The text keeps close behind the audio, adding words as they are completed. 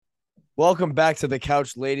Welcome back to the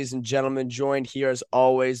couch, ladies and gentlemen. Joined here as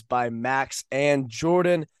always by Max and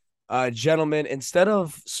Jordan. Gentlemen, instead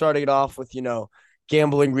of starting it off with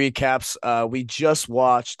gambling recaps, we just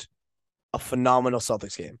watched a phenomenal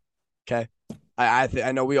Celtics game. Okay,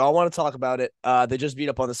 I know we all want to talk about it. They just beat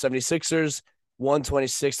up on the 76ers,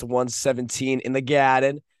 126 to 117 in the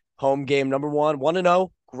Garden. Home game number one,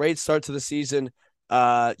 1-0. Great start to the season.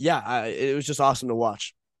 It was just awesome to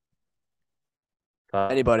watch.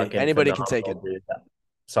 Anybody, Fucking anybody can take it. phenomenal, dude.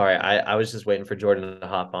 Sorry, I was just waiting for Jordan to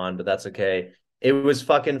hop on, but that's okay. It was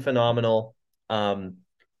fucking phenomenal. Um,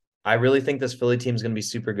 I really think this Philly team is going to be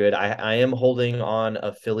super good. I am holding on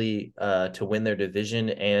a Philly to win their division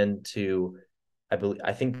and to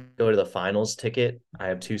I think go to the finals ticket. I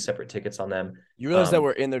have two separate tickets on them. You realize that Um,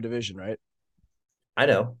 we're in their division, right? I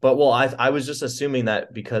know, but well, I was just assuming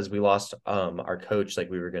that because we lost our coach, like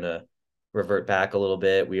we were gonna revert back a little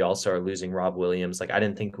bit. We also are losing Rob Williams. Like I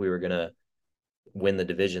didn't think we were gonna win the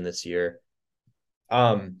division this year.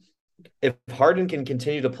 Um, if Harden can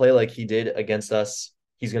continue to play like he did against us,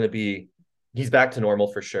 he's back to normal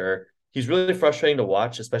for sure. He's really frustrating to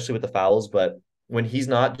watch, especially with the fouls, but when he's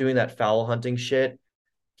not doing that foul hunting shit,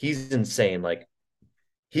 he's insane. Like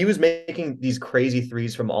he was making these crazy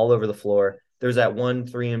threes from all over the floor. There's that one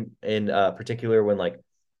three in particular when like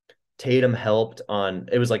Tatum helped on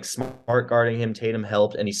it was like Smart guarding him. Tatum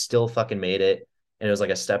helped and he still fucking made it. And it was like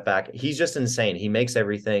a step back. He's just insane. He makes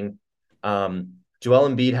everything. Joel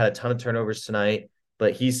Embiid had a ton of turnovers tonight,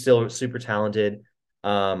 but he's still super talented.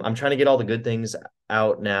 I'm trying to get all the good things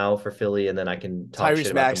out now for Philly, and then I can talk shit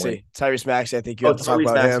Tyrese about them when. Maxey. Tyrese Maxey, I think you Oh, have to talk Tyrese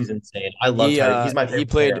about Maxey's him. insane. I love He Tyrese. uh He's my he favorite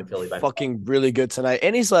player played in Philly by far. fucking really good tonight.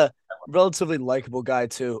 And he's a relatively likable guy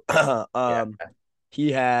too. Yeah.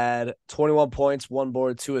 He had 21 points, one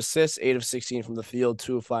board, two assists, 8 of 16 from the field,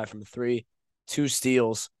 2 of 5 from the three, two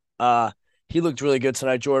steals. He looked really good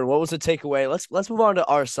tonight, Jordan. What was the takeaway? Let's move on to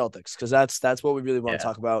our Celtics because that's what we really want to Yeah.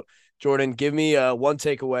 talk about. Jordan, give me one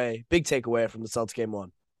takeaway, big takeaway from the Celtics game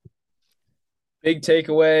one. Big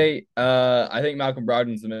takeaway. I think Malcolm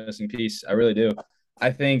Brogdon's the missing piece. I really do.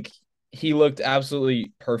 I think he looked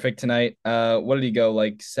absolutely perfect tonight. What did he go?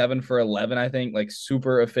 Like 7 for 11, I think. Like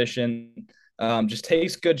super efficient. Just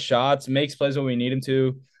takes good shots, makes plays when we need him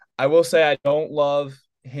to. I will say I don't love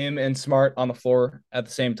him and Smart on the floor at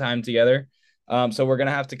the same time together. So we're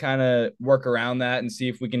gonna have to kind of work around that and see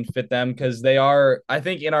if we can fit them because they are, I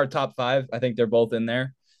think, in our top five. I think they're both in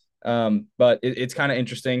there. But it's kind of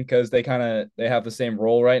interesting because they have the same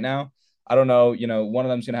role right now. I don't know, one of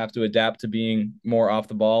them's gonna have to adapt to being more off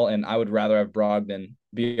the ball, and I would rather have Brogdon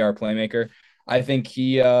be our playmaker. I think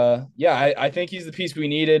I think he's the piece we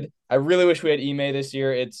needed. I really wish we had Ime this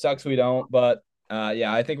year. It sucks we don't, but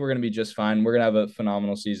yeah, I think we're gonna be just fine. We're gonna have a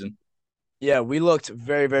phenomenal season. Yeah, we looked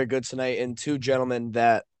very, very good tonight. And two gentlemen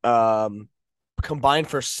that combined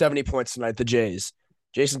for 70 points tonight, the Jays.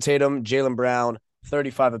 Jason Tatum, Jaylen Brown,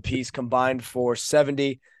 35 apiece, combined for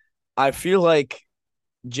 70. I feel like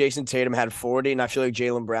Jason Tatum had 40, and I feel like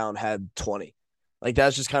Jaylen Brown had 20. Like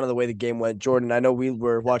that's just kind of the way the game went. Jordan, I know we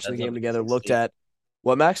were watching the That's game up to together, looked 60. at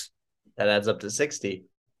what, Max? That adds up to 60.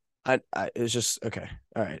 I it was just okay.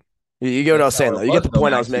 All right. You get what I was That's saying how though. it You get was the though,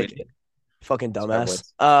 point I was Max. You making. idiot. Fucking Sorry, dumbass.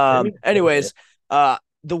 boys. Didn't mean to say it. Anyways,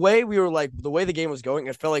 the way we were like the way the game was going,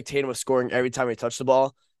 it felt like Tatum was scoring every time he touched the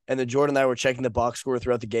ball. And then Jordan and I were checking the box score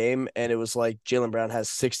throughout the game, and it was like Jaylen Brown has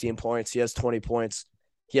 16 points, he has 20 points,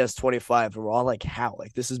 he has 25, and we're all like, how?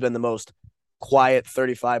 Like this has been the most quiet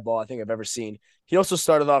 35 ball I think I've ever seen. He also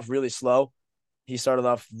started off really slow. He started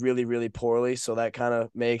off really, really poorly, so that kind of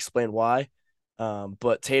may explain why.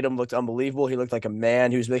 But Tatum looked unbelievable. He looked like a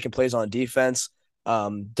man. He was making plays on defense,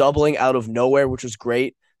 doubling out of nowhere, which was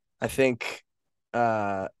great. I think,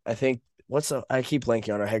 I think I keep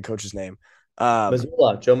blanking on our head coach's name.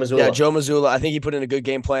 Missoula, Joe Yeah, Missoula. Joe Mazzulla. I think he put in a good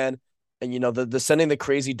game plan, and the sending the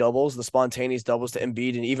crazy doubles, the spontaneous doubles to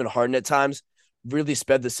Embiid and even Harden at times, really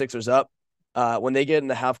sped the Sixers up. When they get in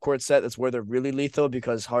the half court set, that's where they're really lethal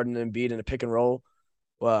because Harden and Embiid in a pick and roll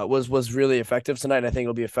was really effective tonight. And I think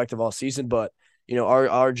it'll be effective all season. But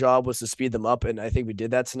our job was to speed them up, and I think we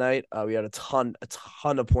did that tonight. We had a ton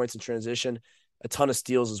of points in transition, a ton of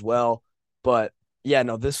steals as well. But yeah,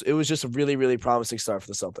 no, this it was just a really really promising start for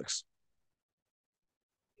the Celtics.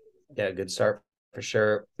 Yeah, good start for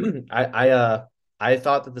sure. I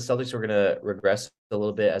thought that the Celtics were gonna regress a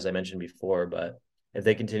little bit, as I mentioned before, but if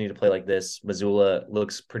they continue to play like this, Missoula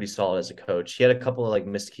looks pretty solid as a coach. He had a couple of like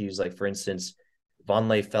miscues, like for instance,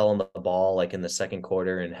 Vonleh fell on the ball like in the second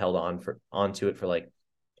quarter and held onto it for like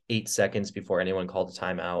 8 seconds before anyone called a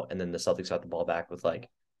timeout, and then the Celtics got the ball back with like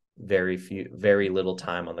very little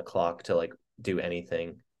time on the clock to like do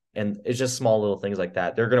anything. And it's just small little things like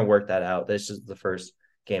that. They're going to work that out. This is the first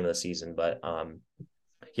game of the season, but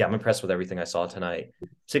yeah, I'm impressed with everything I saw tonight.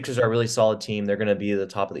 Sixers are a really solid team. They're going to be the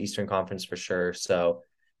top of the Eastern Conference for sure. So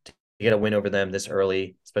to get a win over them this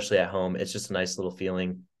early, especially at home, it's just a nice little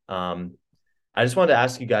feeling. I just wanted to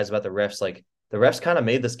ask you guys about the refs. Like the refs kind of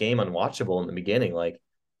made this game unwatchable in the beginning. Like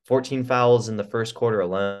 14 fouls in the first quarter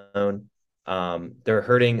alone. They're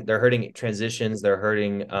hurting transitions. They're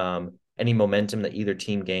hurting any momentum that either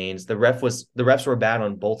team gains. The refs were bad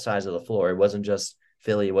on both sides of the floor. It wasn't just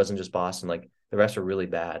Philly. It wasn't just Boston. Like the refs were really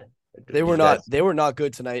bad. They were not. They were not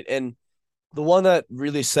good tonight. And the one that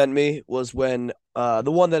really sent me was when the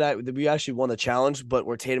one that we actually won the challenge, but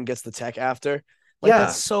where Tatum gets the tech after. Like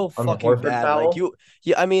that's so on the fucking Horford bad. foul. Like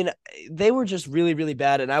yeah. I mean, they were just really, really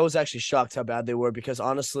bad, and I was actually shocked how bad they were because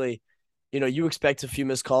honestly, you expect a few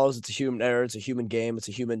missed calls. It's a human error. It's a human game. It's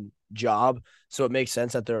a human job. So it makes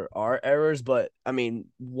sense that there are errors. But I mean,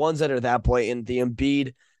 ones that are that blatant, the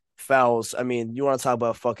Embiid fouls. I mean, you want to talk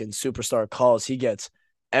about fucking superstar calls? He gets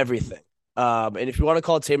everything. And if you want to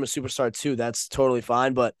call Tatum a superstar too, that's totally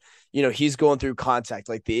fine. But he's going through contact.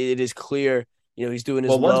 Like it is clear. He's doing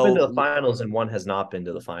his One's been to low. the finals and one has not been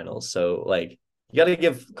to the finals. So like you got to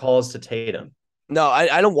give calls to Tatum. No,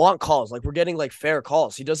 I don't want calls. Like we're getting like fair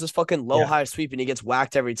calls. He does this fucking low high sweep and he gets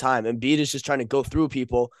whacked every time. And Embiid is just trying to go through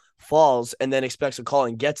people, falls, and then expects a call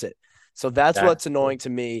and gets it. So that's what's annoying to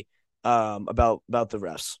me about the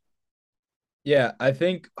refs. Yeah, I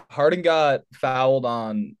think Harden got fouled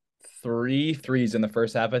on 3 threes in the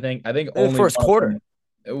first half. I think only the first quarter.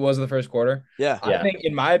 It was the first quarter. Yeah. I think,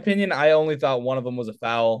 in my opinion, I only thought one of them was a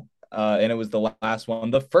foul, and it was the last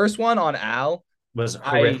one. The first one on Al was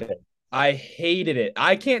horrific. I hated it.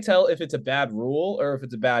 I can't tell if it's a bad rule or if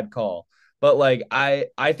it's a bad call. But like I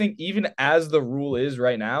think even as the rule is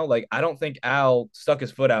right now, like I don't think Al stuck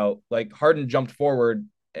his foot out. Like Harden jumped forward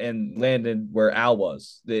and landed where Al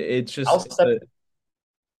was. It's just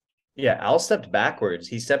Al stepped backwards.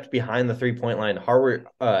 He stepped behind the 3-point line.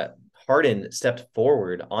 Harden stepped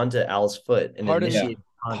forward onto Al's foot and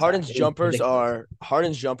Harden's jumpers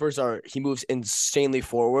are he moves insanely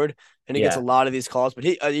forward and he gets a lot of these calls, but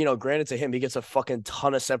he granted to him, he gets a fucking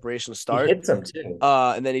ton of separation to start. He hits them too.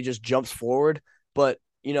 And then he just jumps forward. But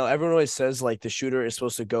everyone always says like the shooter is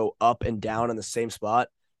supposed to go up and down in the same spot.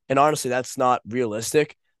 And honestly, that's not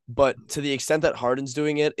realistic. But to the extent that Harden's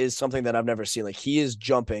doing it is something that I've never seen. Like he is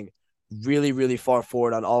jumping really, really far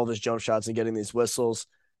forward on all of his jump shots and getting these whistles.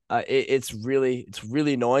 It's really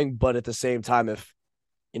annoying. But at the same time, if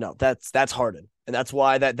that's Harden, and that's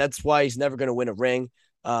why he's never going to win a ring.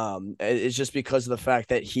 It's just because of the fact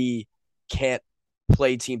that he can't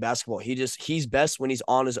play team basketball. He's best when he's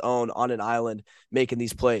on his own on an island making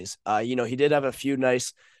these plays. He did have a few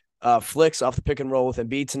nice flicks off the pick and roll with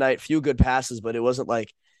Embiid tonight, few good passes, but it wasn't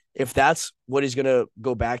like if that's what he's gonna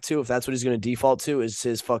go back to, if that's what he's gonna default to, is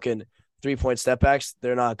his fucking 3-point step backs,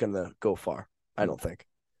 they're not gonna go far. I don't think.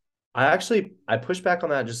 I push back on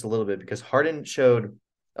that just a little bit because Harden showed,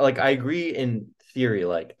 like, I agree in theory,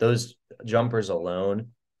 like those jumpers alone,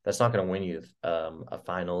 that's not going to win you a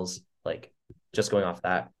finals, like just going off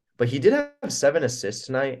that. But he did have 7 assists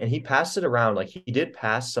tonight, and he passed it around. Like he did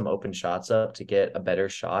pass some open shots up to get a better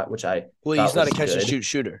shot, which he's not a catch and shoot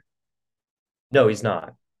shooter. No, he's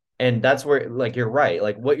not. And that's where, like, you're right.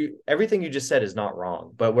 Like everything you just said is not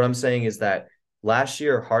wrong. But what I'm saying is that last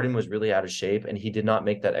year Harden was really out of shape and he did not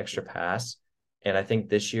make that extra pass. And I think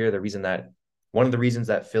this year, one of the reasons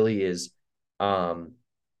that Philly is, well,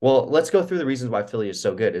 let's go through the reasons why Philly is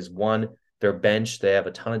so good. Is one, their bench, they have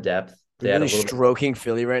a ton of depth. They're really stroking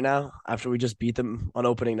Philly right now after we just beat them on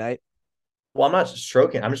opening night. Well, I'm not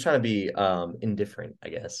stroking. I'm just trying to be indifferent, I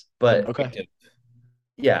guess. But okay.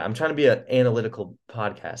 Yeah, I'm trying to be an analytical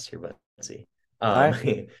podcast here, but let's see.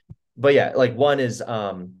 Right. But yeah, like one is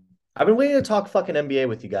I've been waiting to talk fucking NBA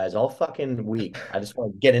with you guys all fucking week. I just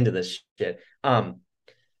want to get into this shit.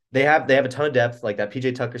 They have a ton of depth. Like that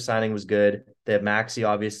PJ Tucker signing was good. They have Maxey,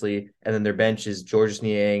 obviously, and then their bench is Georges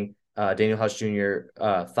Niang, Daniel House Jr.,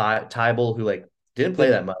 Tybal, who like didn't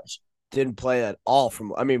play that much. Didn't play at all from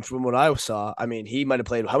what I saw. I mean, he might have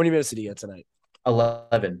played. How many minutes did he get tonight?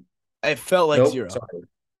 11. It felt like 0. Sorry.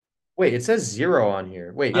 Wait, it says 0 on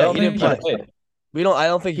here. Wait, yeah, he didn't play. I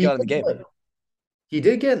don't think he got in the game. He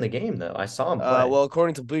did get in the game though. I saw him play. Well,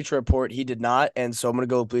 according to Bleacher Report, he did not, and so I'm gonna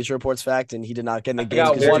go with Bleacher Report's fact, and he did not get in the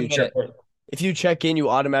game. If you check in, you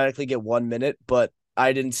automatically get 1 minute, but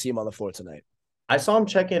I didn't see him on the floor tonight. I saw him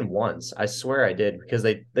check in once. I swear I did because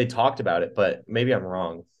they talked about it, but maybe I'm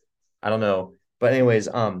wrong. I don't know. But anyways,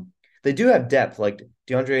 they do have depth, like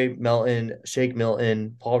DeAndre Melton, Shake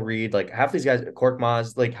Milton, Paul Reed, like half these guys,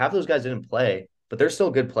 Korkmaz, like half those guys didn't play. but they're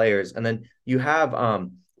still good players. And then you have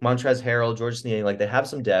Montrezl Harrell, George Niang, like they have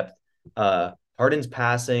some depth. Harden's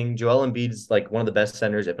passing. Joel Embiid's like one of the best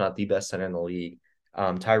centers, if not the best center in the league.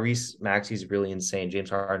 Tyrese Maxey's really insane.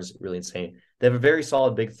 James Harden's really insane. They have a very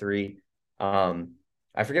solid big three.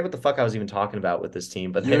 I forget what the fuck I was even talking about with this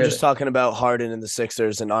team, but You were just talking about Harden and the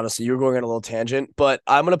Sixers, and honestly, you were going on a little tangent. But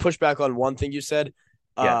I'm gonna push back on one thing you said.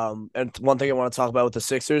 Yeah. And one thing I want to talk about with the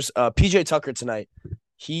Sixers. PJ Tucker tonight,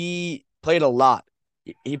 he played a lot.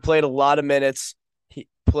 He played a lot of minutes. He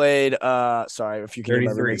played sorry if you can hear my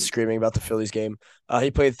 33. roommate screaming about the Phillies game.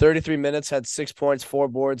 He played 33 minutes, had 6 points, 4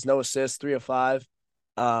 boards, no assists, 3 of 5,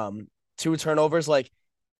 2 turnovers. Like,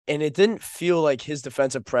 and it didn't feel like his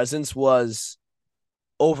defensive presence was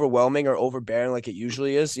overwhelming or overbearing like it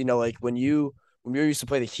usually is. You know, like when we were used to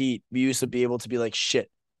play the Heat, we used to be able to be like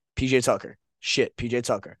shit, PJ Tucker, shit, PJ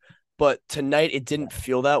Tucker. But tonight it didn't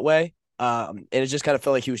feel that way. And it just kind of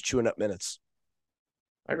felt like he was chewing up minutes.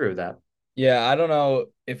 I agree with that. Yeah, I don't know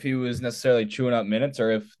if he was necessarily chewing up minutes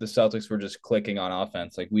or if the Celtics were just clicking on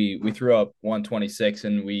offense. Like we threw up 126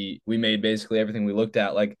 and we made basically everything we looked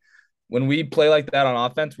at. Like when we play like that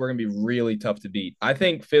on offense, we're gonna be really tough to beat. I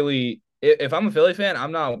think Philly. If I'm a Philly fan,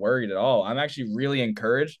 I'm not worried at all. I'm actually really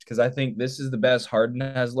encouraged because I think this is the best Harden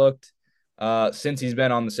has looked since he's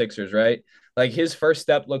been on the Sixers, right? Like his first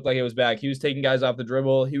step looked like it was back. He was taking guys off the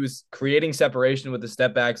dribble. He was creating separation with the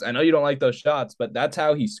step backs. I know you don't like those shots, but that's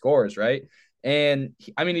how he scores, right? And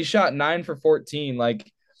I mean, he shot 9 for 14. Like,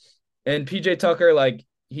 and PJ Tucker, like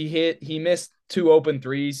he missed 2 open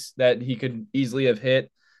threes that he could easily have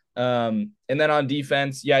hit. And then on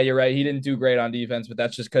defense, yeah, you're right. He didn't do great on defense, but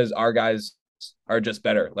that's just because our guys are just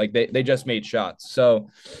better. Like they just made shots. So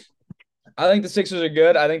I think the Sixers are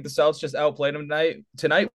good. I think the Celtics just outplayed them tonight.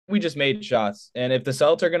 Tonight we just made shots, and if the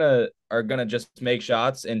Celtics are gonna just make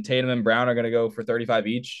shots, and Tatum and Brown are gonna go for 35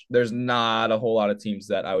 each, there's not a whole lot of teams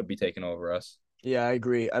that I would be taking over us. Yeah, I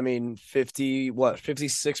agree. I mean,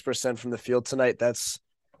 56% from the field tonight. Yeah,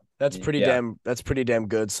 That's pretty damn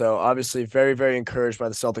good. So obviously very, very encouraged by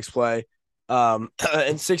the Celtics play.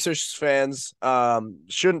 And Sixers fans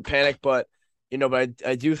shouldn't panic, but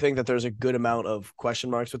I do think that there's a good amount of question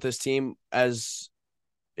marks with this team as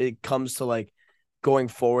it comes to like going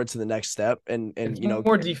forward to the next step. And it's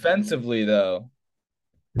more defensively though.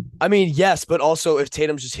 I mean, yes, but also if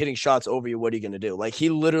Tatum's just hitting shots over you, what are you gonna do? Like he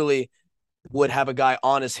literally would have a guy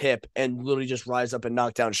on his hip and literally just rise up and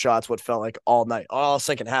knock down shots what felt like all night, all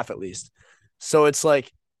second half at least. So it's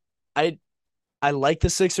like I I like the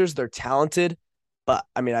Sixers. They're talented, but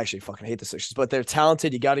I mean I actually fucking hate the Sixers, but they're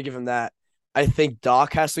talented. You got to give them that. I think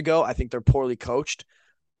Doc has to go. I think they're poorly coached.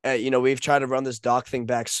 We've tried to run this Doc thing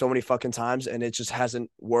back so many fucking times and it just hasn't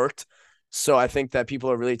worked. So I think that people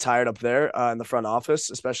are really tired up there in the front office,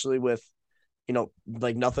 especially with,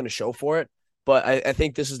 like nothing to show for it. But I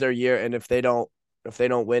think this is their year, and if they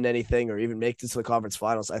don't win anything or even make this to the conference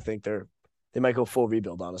finals, I think they might go full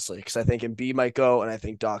rebuild, honestly, because I think Embiid might go, and I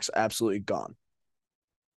think Doc's absolutely gone.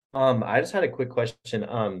 I just had a quick question.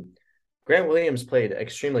 Grant Williams played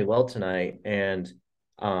extremely well tonight, and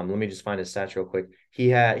let me just find his stats real quick.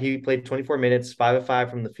 He played 24 minutes, 5 of 5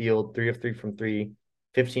 from the field, 3 of 3 from 3,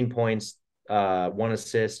 15 points, 1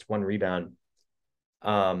 assist, 1 rebound.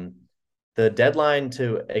 The deadline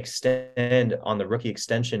to extend on the rookie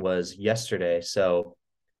extension was yesterday, so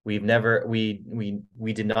we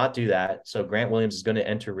did not do that. So Grant Williams is going to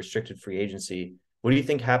enter restricted free agency. What do you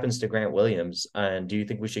think happens to Grant Williams? And do you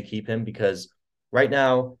think we should keep him? Because right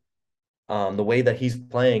now, the way that he's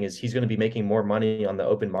playing is he's going to be making more money on the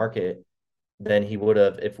open market than he would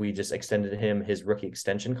have if we just extended him his rookie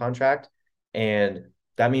extension contract. And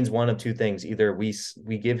that means one of two things. Either we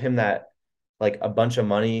give him that like a bunch of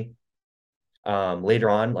money later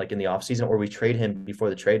on, like in the offseason, or we trade him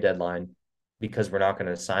before the trade deadline because we're not going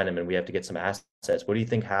to sign him and we have to get some assets. What do you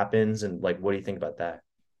think happens? And like, what do you think about that?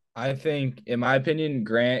 I think, in my opinion,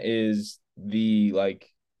 Grant is the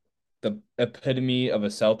epitome of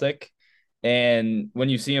a Celtic. And when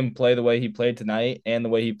you see him play the way he played tonight and the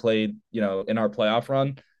way he played, in our playoff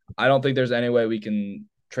run, I don't think there's any way we can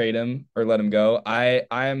trade him or let him go. I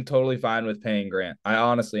am totally fine with paying Grant. I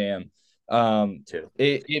honestly am. Too.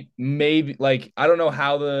 It may be like I don't know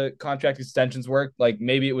how the contract extensions work. Like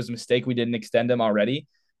maybe it was a mistake we didn't extend him already.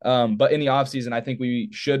 But in the offseason, I think we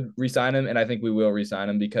should re-sign him, and I think we will re-sign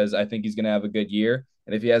him because I think he's going to have a good year.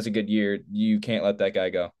 And if he has a good year, you can't let that guy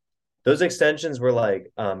go. Those extensions were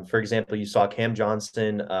like, for example, you saw Cam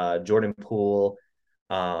Johnson, Jordan Poole,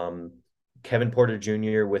 Kevin Porter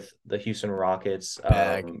Jr. with the Houston Rockets,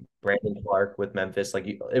 Brandon Clark with Memphis. Like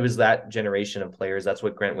it was that generation of players. That's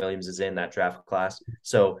what Grant Williams is in that draft class.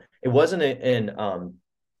 So it wasn't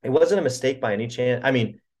It wasn't a mistake by any chance. I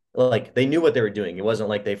mean, like they knew what they were doing. It wasn't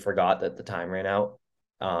like they forgot that the time ran out.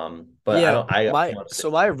 But I Yeah, don't. I my want to say,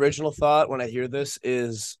 so my original thought when I hear this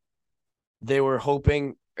is they were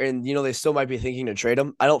hoping, and they still might be thinking to trade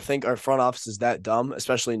him. I don't think our front office is that dumb,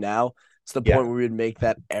 especially now. It's the point yeah, where we would make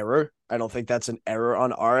that error. I don't think that's an error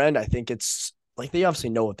on our end. I think it's like they obviously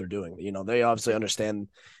know what they're doing. They obviously understand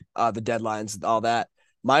the deadlines and all that.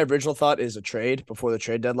 My original thought is a trade before the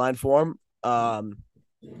trade deadline for him.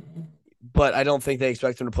 But I don't think they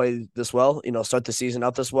expect him to play this well, start the season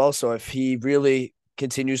out this well. So if he really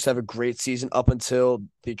continues to have a great season up until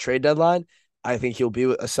the trade deadline, I think he'll be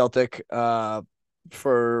a Celtic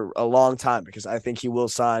for a long time because I think he will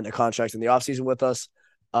sign a contract in the offseason with us.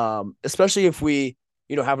 Especially if we,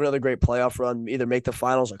 have another great playoff run, either make the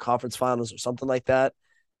finals or conference finals or something like that.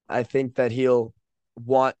 I think that he'll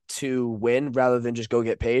want to win rather than just go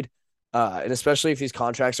get paid. And especially if these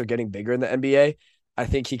contracts are getting bigger in the NBA, I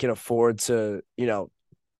think he can afford to,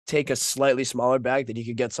 take a slightly smaller bag that he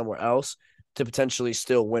could get somewhere else to potentially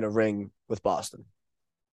still win a ring with Boston.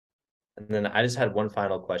 and then I just had one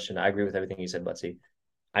final question. I agree with everything you said, Butsy.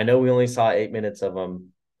 I know we only saw 8 minutes of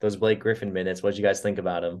him. Those Blake Griffin minutes. What did you guys think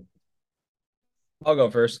about him? I'll go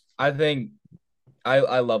first. I think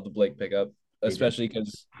I love the Blake pickup, Me too. especially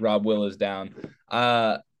because Rob Will is down.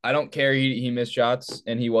 I don't care he missed shots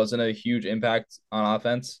and he wasn't a huge impact on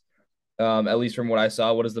offense. At least from what I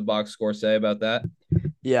saw. What does the box score say about that?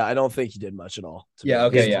 Yeah, I don't think he did much at all, to be Yeah, He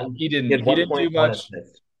okay, had honest. yeah. one. He He didn't had he one didn't do point, one much.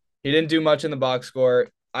 assist. He didn't do much in the box score.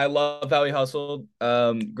 I love how he hustled.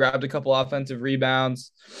 Grabbed a couple offensive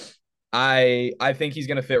rebounds. I think he's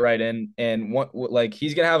gonna fit right in, and like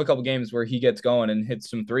he's gonna have a couple games where he gets going and hits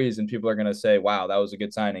some threes, and people are gonna say, "Wow, that was a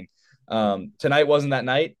good signing." Tonight wasn't that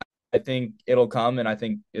night. I think it'll come, and I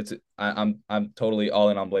think I'm totally all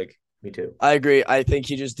in on Blake. Me too. I agree. I think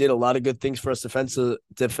he just did a lot of good things for us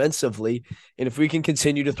defensively. And if we can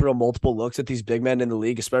continue to throw multiple looks at these big men in the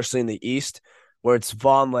league, especially in the East, where it's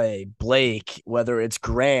Vonleh, Blake, whether it's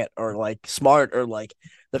Grant or like Smart, or like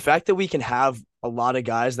the fact that we can have a lot of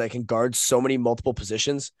guys that can guard so many multiple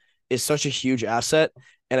positions is such a huge asset.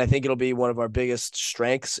 And I think it'll be one of our biggest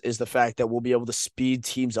strengths is the fact that we'll be able to speed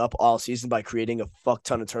teams up all season by creating a fuck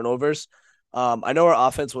ton of turnovers. I know our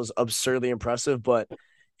offense was absurdly impressive, but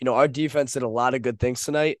our defense did a lot of good things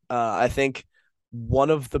tonight. I think one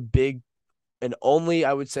of the big and only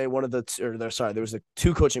I would say one of the there was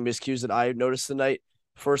two coaching miscues that I noticed tonight.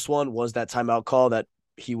 First one was that timeout call that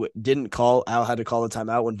he didn't call. Al had to call the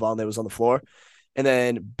timeout when Vonleh was on the floor, and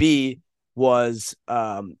then B was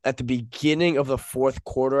at the beginning of the fourth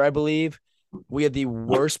quarter, I believe. We had the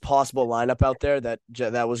worst possible lineup out there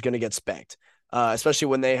that was going to get spanked, especially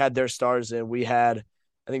when they had their stars and we had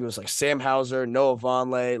I think it was like Sam Hauser, Noah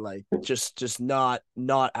Vonleh, like just not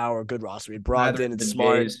our good roster. We had Neither Brogdon of and the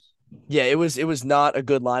Smart. Jays. Yeah, it was not a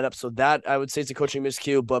good lineup. So that I would say it's a coaching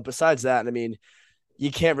miscue. But besides that, I mean,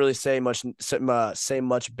 you can't really say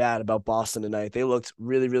much bad about Boston tonight. They looked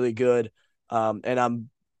really really good. And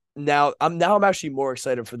I'm actually more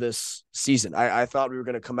excited for this season. I thought we were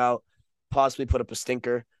gonna come out, possibly put up a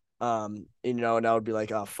stinker. And I would be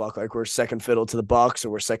like, oh fuck, like we're second fiddle to the Bucks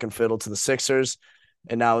or we're second fiddle to the Sixers.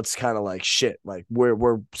 And now it's kind of like shit. Like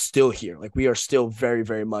we're still here. Like we are still very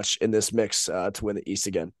very much in this mix to win the East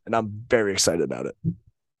again, and I'm very excited about it.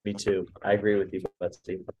 Me too. I agree with you,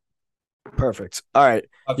 Butsy. Perfect. All right,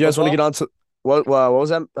 you guys want to get Football? on to what was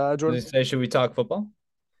that, Did Jordan? it say should we talk football?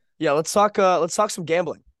 Yeah, let's talk some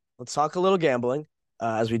gambling. Let's talk a little gambling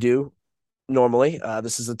as we do normally.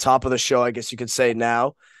 This is the top of the show, I guess you could say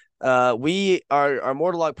now. We our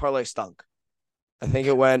Mortal Log parlay stunk. I think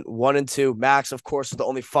it went 1-2. Max, of course, is the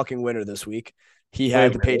only fucking winner this week. He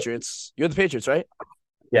had Wait, the Patriots. You had the Patriots, right?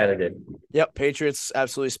 yeah, they did. Yep. Patriots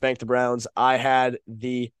absolutely spanked the Browns. I had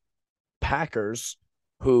the Packers,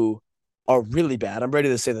 who are really bad. I'm ready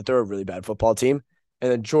to say that they're a really bad football team.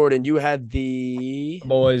 And then Jordan,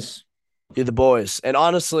 Boys. you're the boys. And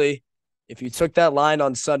honestly, if you took that line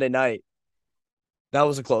on Sunday night, that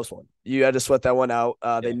was a close one. You had to sweat that one out.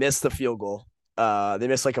 They missed the field goal. They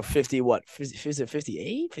missed like a 50, what? Is it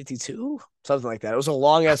 58, 52? Something like that. It was a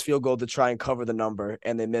long ass field goal to try and cover the number,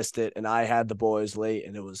 and they missed it. And I had the boys late,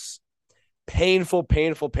 and it was painful,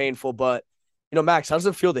 painful, painful. But, Max, how does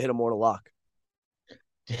it feel to hit a mortal lock?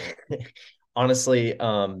 Honestly,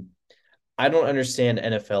 I don't understand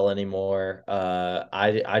NFL anymore.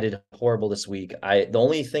 I did horrible this week. The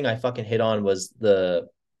only thing I fucking hit on was the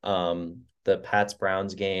Pats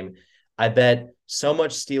Browns game. I bet so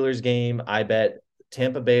much Steelers game. I bet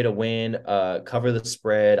Tampa Bay to win, cover the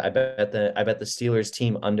spread. I bet the Steelers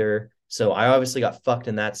team under. So I obviously got fucked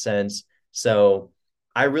in that sense. So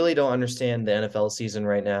I really don't understand the NFL season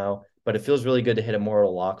right now, but it feels really good to hit a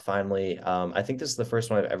mortal lock finally. I think this is the first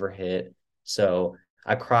one I've ever hit. So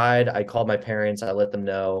I cried. I called my parents. I let them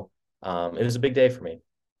know. It was a big day for me.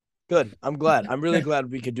 Good. I'm glad. I'm really glad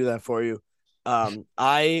we could do that for you.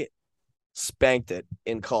 I spanked it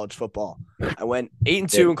in college football. I went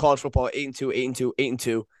 8-2 in college football, 8-2,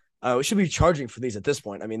 8-2, 8-2. We should be charging for these at this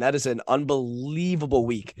point. I mean, that is an unbelievable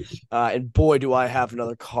week. And boy, do I have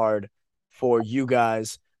another card for you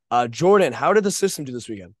guys. Jordan, how did the system do this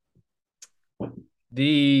weekend?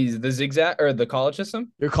 The zigzag or the college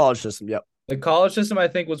system? Your college system, yep. The college system, I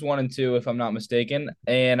think, was 1-2, if I'm not mistaken.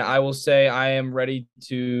 And I will say I am ready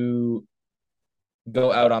to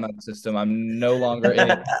go out on that system. I'm no longer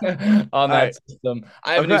in on that right. system.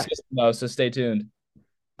 I have a new system though, so stay tuned.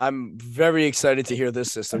 I'm very excited to hear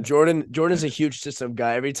this system. Jordan's a huge system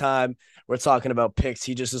guy. Every time we're talking about picks,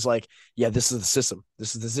 he just is like, "Yeah, this is the system.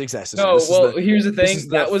 This is the zigzag system." No, this well, is the, here's the this thing. is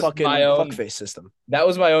the That was fucking my own fuckface system. That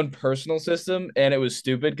was my own personal system, and it was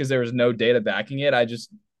stupid because there was no data backing it. I just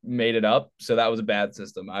made it up, so that was a bad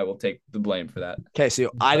system. I will take the blame for that. Okay, so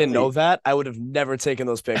I didn't know that. I would have never taken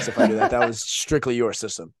those picks if I knew that. That was strictly your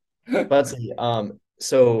system. But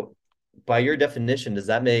so by your definition, does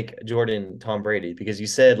that make Jordan Tom Brady? Because you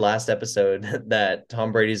said last episode that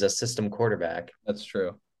Tom Brady's a system quarterback. That's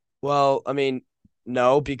true. Well, I mean,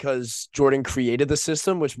 no, because Jordan created the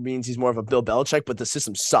system, which means he's more of a Bill Belichick, but the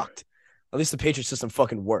system sucked. At least the Patriot system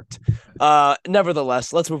fucking worked.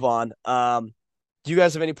 Nevertheless, let's move on. Do you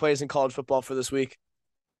guys have any plays in college football for this week?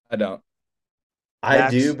 I don't.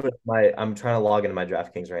 I do, but I'm trying to log into my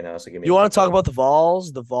DraftKings right now. So give me. You want to talk about the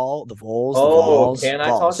Vols, the Vols, the Vols? Can I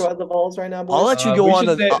Vols. talk about the Vols right now, boys? I'll let you go on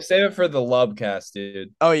save it for the Lubcast,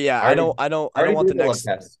 dude. Oh yeah, I don't want the next.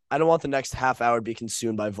 Lubcast. I don't want the next half hour to be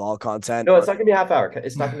consumed by Vol content. No, it's not gonna be a half hour.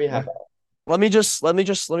 It's not gonna be a half hour. Let me just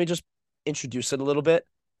introduce it a little bit.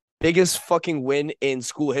 Biggest fucking win in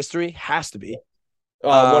school history has to be.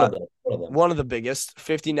 One of them. One of the biggest,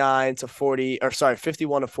 51 to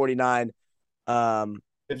 49.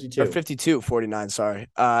 52. Or 52-49, sorry.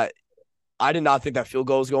 I did not think that field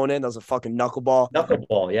goal was going in. That was a fucking knuckleball.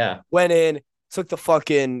 Knuckleball, yeah. Went in, took the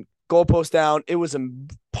fucking goalpost down. It was a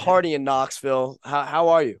party in Knoxville. How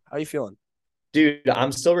are you? How are you feeling? Dude,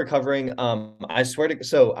 I'm still recovering. I swear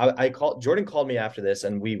to I called Jordan called me after this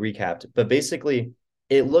and we recapped, but basically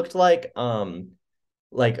it looked like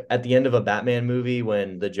at the end of a Batman movie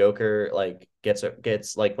when the Joker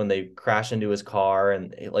gets like when they crash into his car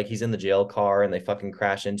and like he's in the jail car and they fucking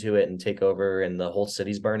crash into it and take over and the whole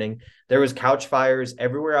city's burning. There was couch fires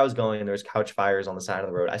everywhere I was going. There was couch fires on the side of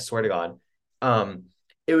the road. I swear to God.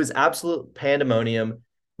 It was absolute pandemonium.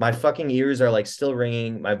 My fucking ears are like still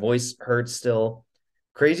ringing. My voice hurts still.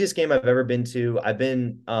 Craziest game I've ever been to.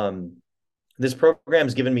 This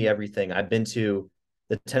program's given me everything. I've been to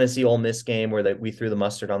the Tennessee Ole Miss game where we threw the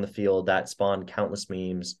mustard on the field. That spawned countless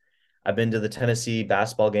memes. I've been to the Tennessee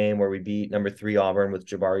basketball game where we beat number 3 Auburn with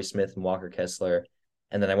Jabari Smith and Walker Kessler.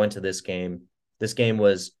 And then I went to this game. This game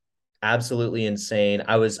was absolutely insane.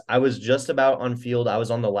 I was just about on field. I was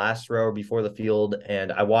on the last row before the field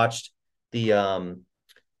and I watched the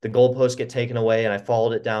goalpost get taken away and I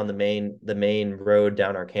followed it down the main road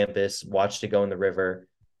down our campus, watched it go in the river.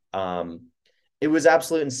 It was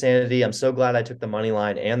absolute insanity. I'm so glad I took the money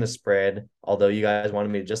line and the spread, although you guys wanted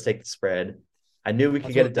me to just take the spread. I knew we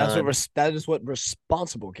could get it done. That is what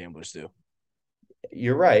responsible gamblers do.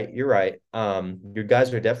 You're right. You're right. Your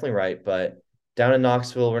guys are definitely right. But down in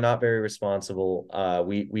Knoxville, we're not very responsible.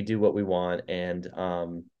 We do what we want. And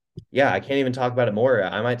yeah, I can't even talk about it more.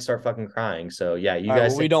 I might start fucking crying. So yeah, you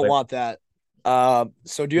guys. We don't want that.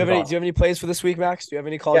 So do you have any plays for this week, Max? Do you have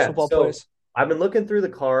any college football plays? I've been looking through the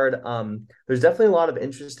card. There's definitely a lot of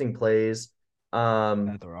interesting plays.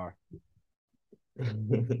 Yeah, there are.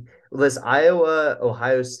 This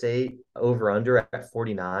Ohio State over under at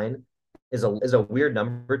 49 is a weird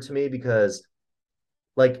number to me because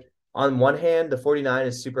like on one hand, the 49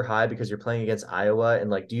 is super high because you're playing against Iowa. And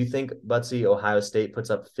like, do you think Butsy Ohio State puts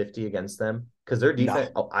up 50 against them? Because their defense,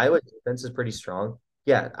 Iowa defense is pretty strong.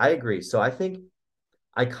 Yeah, I agree. So I think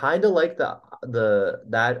I kind of like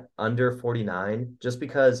that under 49 just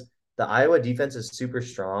because the Iowa defense is super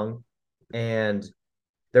strong and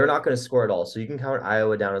they're not going to score at all. So you can count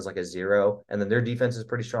Iowa down as like a 0 and then their defense is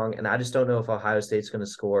pretty strong. And I just don't know if Ohio State's going to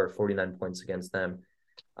score 49 points against them.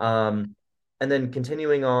 And then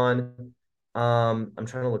continuing on, I'm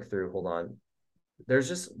trying to look through. Hold on.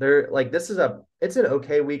 It's an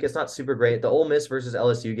okay week. It's not super great. The Ole Miss versus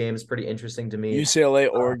LSU game is pretty interesting to me. UCLA,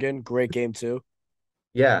 Oregon, great game too.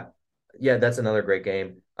 Yeah, that's another great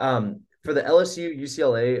game. For the LSU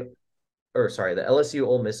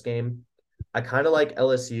Ole Miss game, I kind of like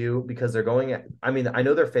LSU because they're going at, I mean, I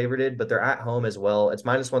know they're favorited, but they're at home as well. It's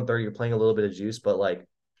minus 130. You're playing a little bit of juice, but like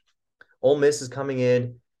Ole Miss is coming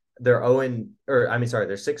in. They're 0 or I mean, sorry,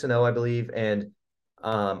 they're 6-0, I believe. And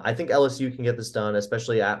I think LSU can get this done,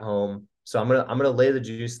 especially at home. So I'm gonna lay the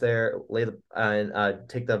juice there, lay the and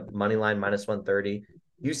take the money line minus 130.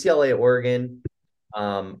 UCLA Oregon.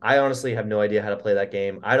 I honestly have no idea how to play that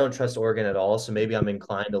game. I don't trust Oregon at all, so maybe I'm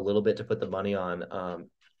inclined a little bit to put the money on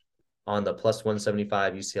the plus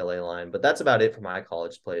 175 UCLA line. But that's about it for my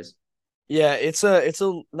college plays. Yeah, it's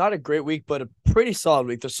a not a great week, but a pretty solid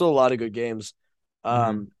week. There's still a lot of good games.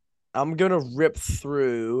 Mm-hmm. I'm gonna rip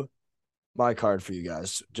through my card for you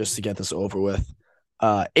guys just to get this over with.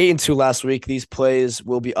 8-2 last week. These plays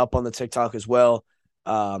will be up on the TikTok as well.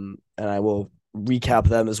 And I will recap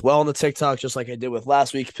them as well on the TikTok, just like I did with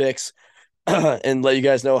last week's picks, and let you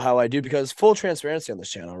guys know how I do because full transparency on this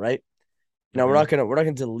channel, right? Now we're not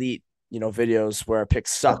gonna delete videos where our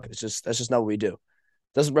picks suck. That's just not what we do.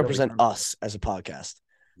 Doesn't represent us as a podcast.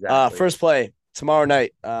 Exactly. First play tomorrow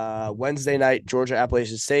night, Wednesday night, Georgia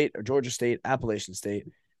State, Appalachian State.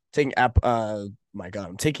 Taking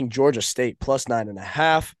I'm taking Georgia State plus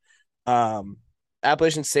 9.5.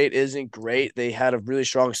 Appalachian State isn't great. They had a really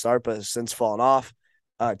strong start, but has since fallen off.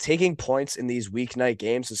 Taking points in these weeknight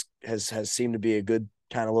games has seemed to be a good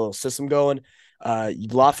kind of little system going.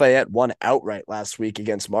 Lafayette won outright last week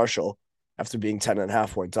against Marshall after being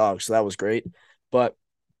 10.5-point dogs, so that was great. But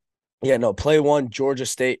yeah, no, play one, Georgia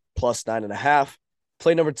State plus 9.5.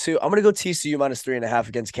 Play number two, I'm gonna go TCU minus 3.5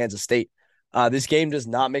 against Kansas State. This game does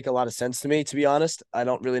not make a lot of sense to me, to be honest. I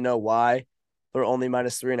don't really know why they're only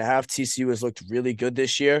minus 3.5. TCU has looked really good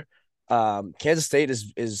this year. Kansas State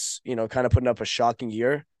is kind of putting up a shocking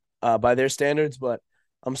year by their standards, but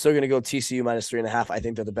I'm still gonna go TCU minus 3.5. I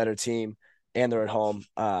think they're the better team and they're at home.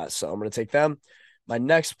 So I'm gonna take them. My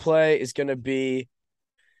next play is gonna be.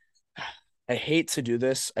 I hate to do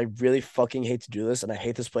this. I really fucking hate to do this, and I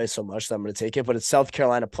hate this play so much that I'm going to take it. But it's South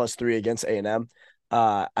Carolina plus 3 against A&M.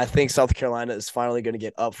 I think South Carolina is finally going to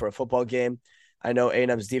get up for a football game. I know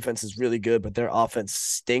A&M's defense is really good, but their offense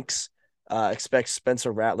stinks. Expect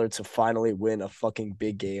Spencer Rattler to finally win a fucking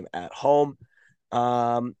big game at home.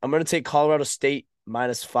 I'm going to take Colorado State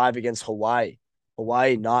minus 5 against Hawaii.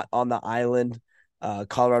 Hawaii not on the island.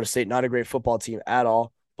 Colorado State not a great football team at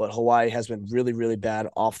all. But Hawaii has been really, really bad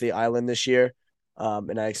off the island this year.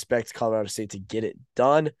 And I expect Colorado State to get it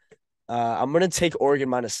done. I'm going to take Oregon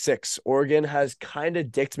minus 6. Oregon has kind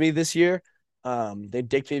of dicked me this year. They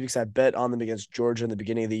dicked me because I bet on them against Georgia in the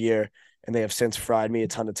beginning of the year, and they have since fried me a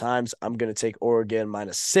ton of times. I'm going to take Oregon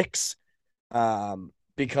minus 6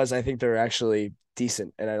 because I think they're actually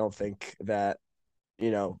decent, and I don't think that,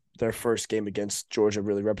 their first game against Georgia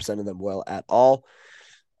really represented them well at all.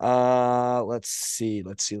 Let's see.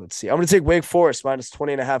 I'm going to take Wake Forest minus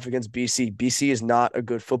 20.5 against BC. BC is not a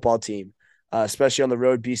good football team, especially on the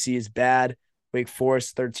road. BC is bad. Wake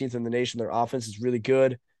Forest, 13th in the nation. Their offense is really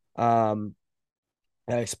good. I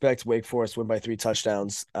expect Wake Forest win by 3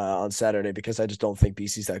 touchdowns on Saturday because I just don't think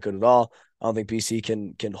BC's that good at all. I don't think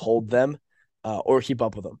BC can hold them or keep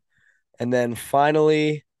up with them. And then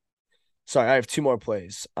finally, sorry, I have 2 more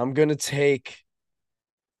plays. I'm going to take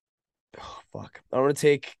I'm going to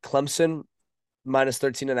take Clemson minus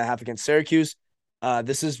 13.5 against Syracuse. I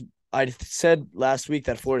said last week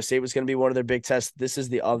that Florida State was going to be one of their big tests. This is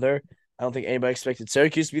the other. I don't think anybody expected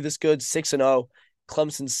Syracuse to be this good. 6-0.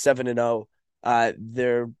 Clemson's 7-0.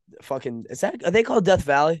 They're fucking. Are they called Death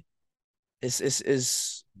Valley?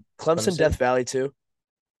 Is Clemson Death Valley too?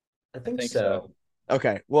 I think so.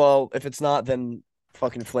 Okay. Well, if it's not, then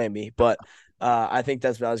fucking flame me. But I think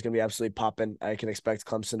Death Valley is going to be absolutely popping. I can expect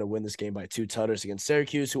Clemson to win this game by 2 tutters against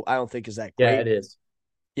Syracuse, who I don't think is that great. Yeah, it is.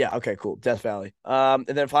 Yeah, okay, cool. Death Valley. And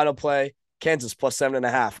then final play, Kansas plus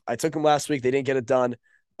 7.5. I took them last week. They didn't get it done.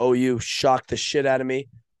 OU shocked the shit out of me.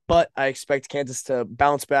 But I expect Kansas to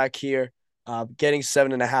bounce back here, getting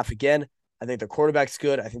 7.5 again. I think their quarterback's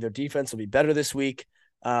good. I think their defense will be better this week.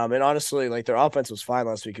 And honestly, like their offense was fine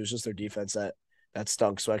last week. It was just their defense that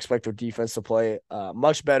stunk. So I expect their defense to play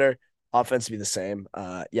much better. Offense to be the same.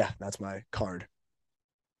 Yeah, that's my card.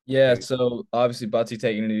 Yeah, so obviously Butsy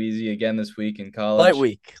taking it easy again this week in college. Light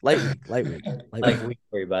week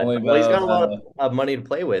for you, bud. Only Well, he's got a about, lot of money to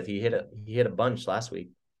play with. He hit a bunch last week.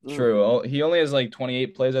 True. He only has like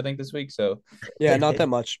 28 plays, I think, this week. So yeah, not that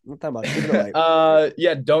much. Keep it light.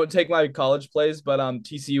 Yeah, don't take my college plays, but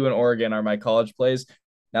TCU and Oregon are my college plays.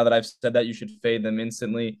 Now that I've said that, you should fade them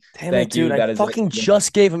instantly. Damn it, dude! I fucking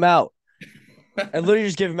just gave him out. I literally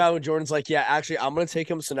just gave him out when Jordan's like, yeah, actually, I'm gonna take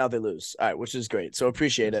him. So now they lose. All right, which is great. So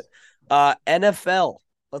appreciate it. NFL.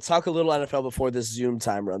 let's talk a little NFL before this Zoom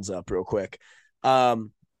time runs up real quick.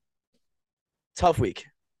 Um, Tough week,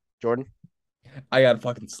 Jordan. I got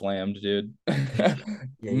fucking slammed, dude. Yeah,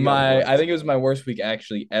 you got I worked. think it was my worst week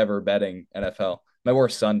actually ever betting NFL. My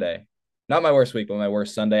worst Sunday. Not my worst week, but my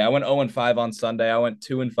worst Sunday. I went 0-5 on Sunday. I went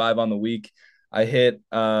 2-5 on the week. I hit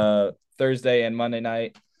Thursday and Monday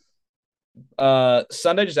night.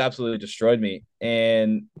 Sunday just absolutely destroyed me.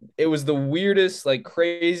 And it was the weirdest, like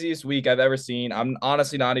craziest week I've ever seen. I'm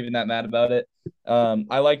honestly not even that mad about it.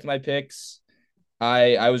 I liked my picks.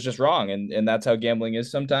 I was just wrong, and that's how gambling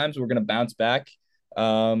is sometimes. We're gonna bounce back.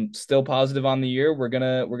 Still positive on the year. We're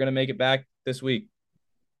gonna make it back this week.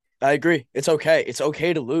 I agree. It's okay. It's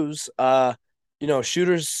okay to lose.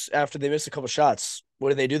 Shooters after they miss a couple shots,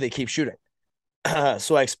 what do? They keep shooting.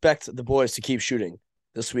 So I expect the boys to keep shooting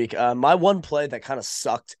this week. My one play that kind of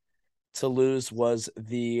sucked to lose was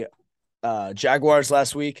the Jaguars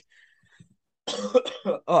last week.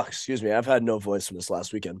 Oh, excuse me. I've had no voice from this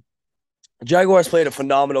last weekend. Jaguars played a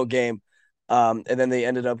phenomenal game, and then they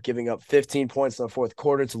ended up giving up 15 points in the fourth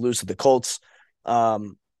quarter to lose to the Colts.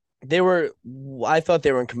 Um, I thought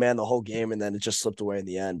they were in command the whole game, and then it just slipped away in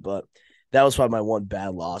the end. But that was probably my one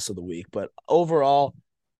bad loss of the week. But overall,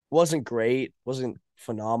 wasn't great, wasn't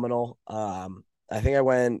phenomenal. I think I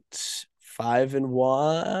went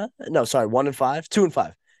 5-1. No, sorry, 1-5, 2-5.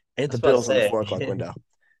 I hit I was the about to Bills on the say. 4 o'clock window,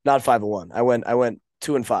 not 5-1. I went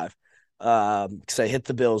 2-5 because I hit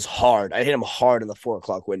the Bills hard. I hit them hard in the 4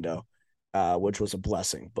 o'clock window, which was a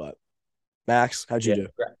blessing. But Max, how'd you Yeah,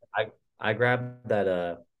 do? I grabbed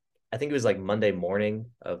that. I think it was like Monday morning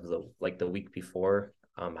of the week before.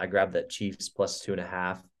 I grabbed that Chiefs plus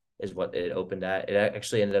 2.5 is what it opened at. It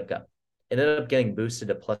actually ended up getting boosted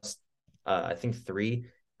to plus I think 3.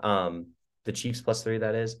 The Chiefs plus 3,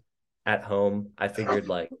 that is, at home. I figured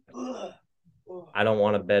like I don't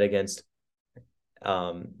want to bet against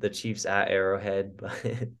the Chiefs at Arrowhead, but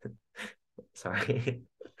sorry.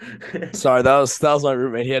 Sorry, that was my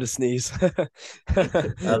roommate. He had to sneeze.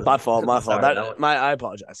 My fault. My fault. Sorry, that one. I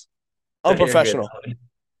apologize. No, you're good. Unprofessional.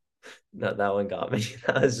 No, that one got me.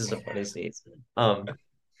 That was just a funny sneeze.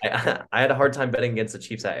 I had a hard time betting against the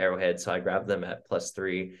Chiefs at Arrowhead, so I grabbed them at plus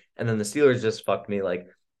 3, and then the Steelers just fucked me. Like,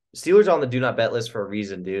 Steelers on the do not bet list for a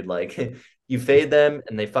reason, dude. Like, you fade them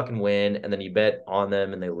and they fucking win, and then you bet on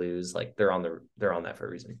them and they lose. Like, they're on that for a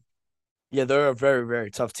reason. Yeah, they're a very,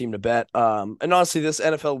 very tough team to bet. And honestly, this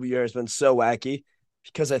NFL year has been so wacky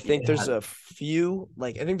because I think Yeah, there's I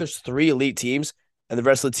think there's 3 elite teams, and the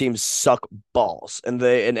rest of the teams suck balls, and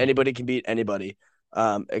anybody can beat anybody,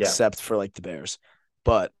 yeah. except for like the Bears.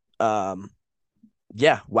 But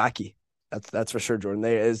yeah, wacky. That's for sure, Jordan.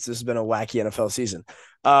 This has been a wacky NFL season.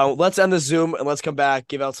 Let's end the Zoom and let's come back,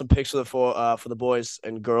 give out some picks for the boys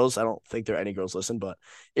and girls. I don't think there are any girls listen, but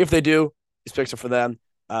if they do, these picks are for them.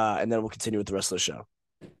 And then we'll continue with the rest of the show.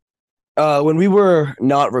 When we were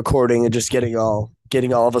not recording and just getting all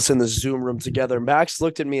of us in the Zoom room together, Max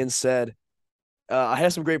looked at me and said, "I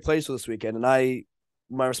have some great plays for this weekend," and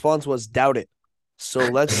my response was, "Doubt it." So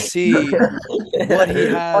let's see what he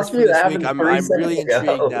has Fuck for you, that this week. happened I'm 3 seconds really intrigued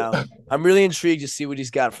ago. now. I'm really intrigued to see what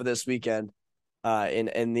he's got for this weekend,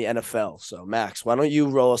 in the NFL. So Max, why don't you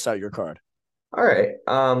roll us out your card? All right.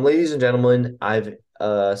 Ladies and gentlemen, I've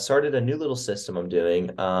started a new little system I'm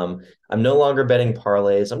doing. I'm no longer betting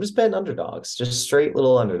parlays. I'm just betting underdogs, just straight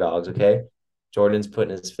little underdogs, okay? Jordan's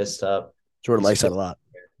putting his fist up. Jordan He's likes that fit. a lot.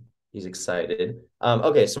 He's excited.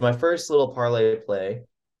 Okay, so my first little parlay play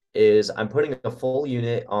is I'm putting a full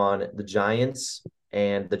unit on the Giants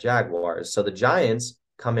and the Jaguars. So the Giants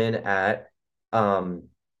come in at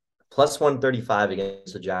plus 135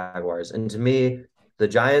 against the Jaguars. And to me, the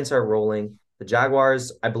Giants are rolling. The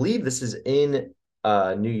Jaguars, I believe this is in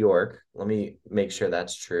New York. Let me make sure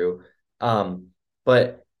that's true.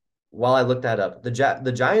 But while I look that up, the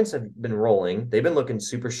Giants have been rolling. They've been looking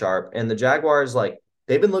super sharp, and the Jaguars, like,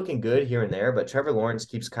 they've been looking good here and there, but Trevor Lawrence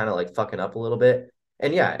keeps kind of like fucking up a little bit.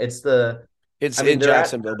 And yeah, It's I mean, in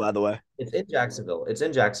Jacksonville, by the way. it's in Jacksonville. It's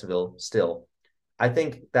in Jacksonville still. I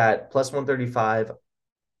think that plus 135,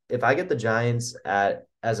 if I get the Giants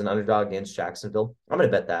as an underdog against Jacksonville, I'm going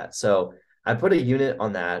to bet that. So I put a unit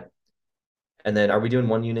on that. And then are we doing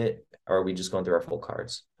one unit or are we just going through our full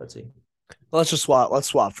cards? Let's see. Let's just swap. Let's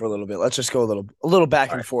swap for a little bit. Let's just go a little back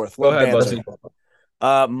All and right. forth, a Go little ahead, banter.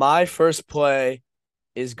 Bussy. My first play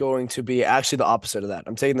is going to be actually the opposite of that.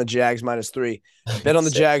 I'm taking the Jags -3. Bet on the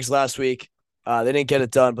Sick. Jags last week. They didn't get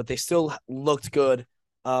it done, but they still looked good.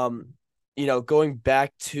 Going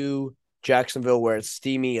back to Jacksonville where it's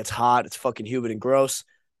steamy, it's hot, it's fucking humid and gross.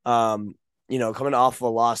 Coming off of a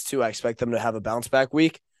loss too, I expect them to have a bounce back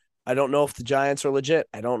week. I don't know if the Giants are legit.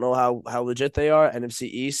 I don't know how legit they are. NFC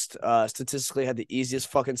East statistically had the easiest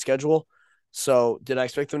fucking schedule. So did I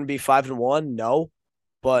expect them to be 5-1? No.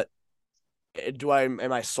 But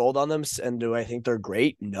am I sold on them and do I think they're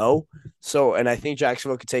great? No. So and I think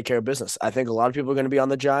Jacksonville could take care of business. I think a lot of people are going to be on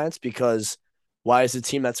the Giants because why is a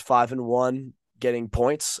team that's 5-1 getting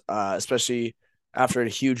points, especially after a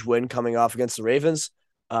huge win coming off against the Ravens?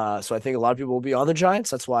 So I think a lot of people will be on the Giants.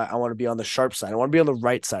 That's why I want to be on the sharp side. I want to be on the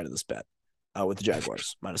right side of this bet with the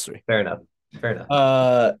Jaguars -3. Fair enough. Fair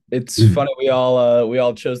enough. It's funny we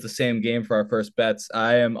all chose the same game for our first bets.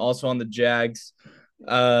 I am also on the Jags.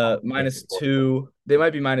 -2. They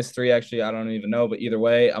might be -3 actually. I don't even know, but either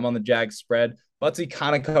way, I'm on the Jags spread. Butsy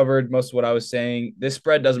kind of covered most of what I was saying. This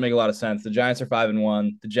spread doesn't make a lot of sense. The Giants are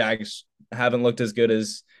 5-1. The Jags haven't looked as good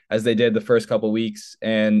as they did the first couple weeks,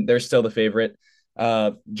 and they're still the favorite.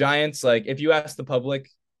 Giants, like if you ask the public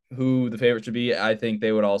who the favorite should be, I think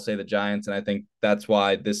they would all say the Giants, and I think that's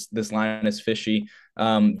why this line is fishy.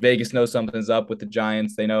 Vegas knows something's up with the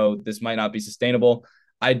Giants. They know this might not be sustainable.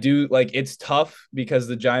 I do like it's tough because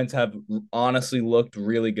the Giants have honestly looked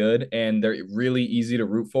really good and they're really easy to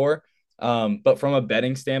root for. But from a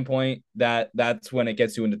betting standpoint, that's when it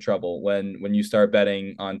gets you into trouble when you start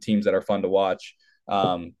betting on teams that are fun to watch,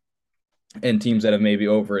 and teams that have maybe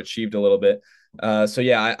overachieved a little bit. So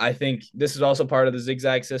yeah, I think this is also part of the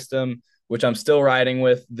zigzag system, which I'm still riding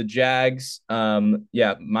with the Jags.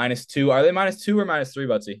 Yeah, -2. Are they -2 or -3,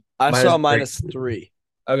 Butsy? I saw -3. -3.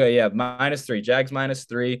 Okay, yeah, -3. Jags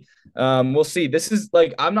 -3. We'll see. This is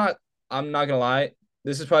like I'm not gonna lie.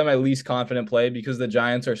 This is probably my least confident play because the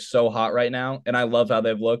Giants are so hot right now, and I love how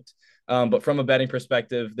they've looked. But from a betting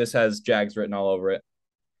perspective, this has Jags written all over it.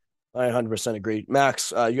 I 100% agree.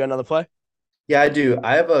 Max, you got another play? Yeah, I do.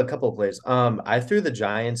 I have a couple of plays. I threw the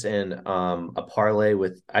Giants in a parlay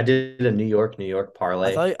with I did a New York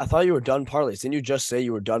parlay. I thought you were done parlays. Didn't you just say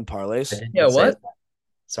you were done I parlays? Yeah, didn't say what? that.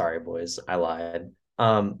 Sorry, boys. I lied.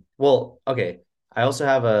 Well, okay. I also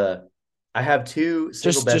have I have two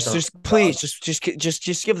single bets on Please,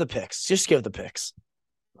 just give the picks. Just give the picks.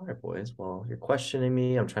 all right, boys. Well, you're questioning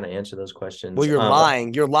me. I'm trying to answer those questions. Well, you're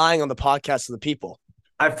lying. You're lying on the podcast of the people.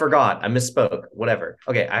 I forgot. I misspoke. Whatever.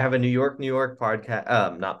 Okay, I have a New York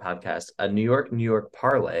podcast. Not podcast. A New York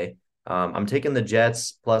parlay. I'm taking the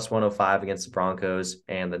Jets +105 against the Broncos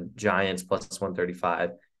and the Giants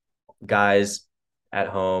 +135. Guys at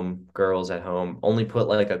home, girls at home, only put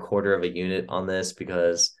like a quarter of a unit on this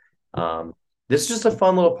because this is just a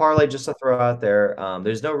fun little parlay just to throw out there.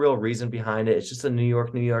 There's no real reason behind it. It's just a New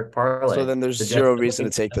York So parlay. then there's The Jets zero reason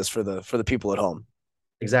to take this for the people at home.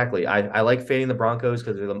 Exactly. I like fading the Broncos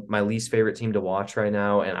because they're my least favorite team to watch right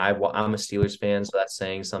now, and I'm a Steelers fan, so that's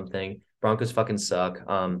saying something. Broncos fucking suck.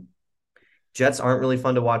 Jets aren't really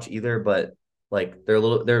fun to watch either, but like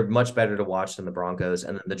they're much better to watch than the Broncos,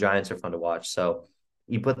 and then the Giants are fun to watch. So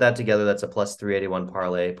you put that together, that's a +381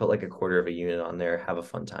 parlay. Put like a quarter of a unit on there. Have a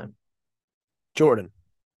fun time. Jordan.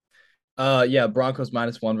 Yeah, Broncos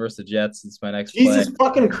 -1 versus the Jets. It's my next Jesus play.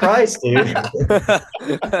 fucking Christ, dude.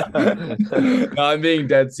 No, I'm being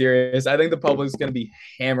dead serious. I think the public's going to be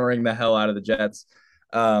hammering the hell out of the Jets.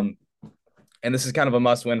 And this is kind of a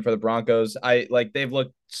must win for the Broncos. They've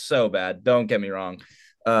looked so bad. Don't get me wrong.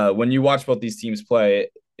 When you watch both these teams play,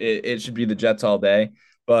 it should be the Jets all day.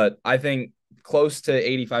 But I think close to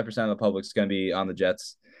 85% of the public's going to be on the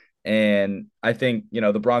Jets. And I think,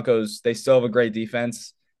 the Broncos, they still have a great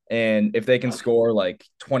defense. And if they can score like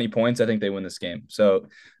 20 points, I think they win this game. So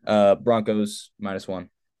Broncos -1.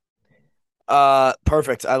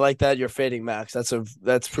 Perfect. I like that. You're fading Max.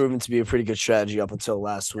 That's proven to be a pretty good strategy up until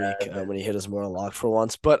last week when he hit his more lock for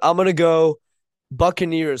once. But I'm gonna go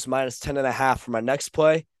Buccaneers -10.5 for my next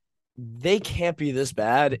play. They can't be this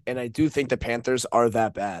bad, and I do think the Panthers are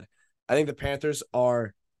that bad. I think the Panthers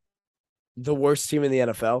are the worst team in the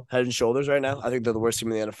NFL, head and shoulders right now. I think they're the worst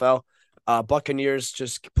team in the NFL. Buccaneers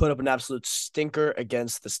just put up an absolute stinker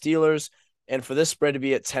against the Steelers. And for this spread to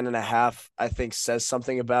be at 10.5, I think says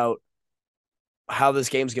something about how this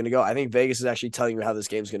game's going to go. I think Vegas is actually telling you how this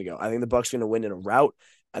game's going to go. I think the Bucs are going to win in a rout.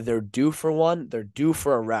 They're due for one. They're due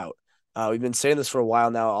for a rout. We've been saying this for a while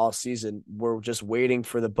now all season. We're just waiting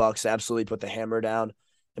for the Bucs to absolutely put the hammer down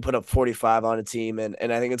and put up 45 on a team. And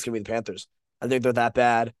I think it's going to be the Panthers. I think they're that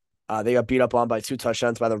bad. They got beat up on by 2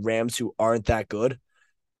 touchdowns by the Rams, who aren't that good.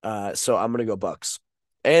 So I'm gonna go Bucks,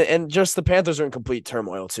 and just the Panthers are in complete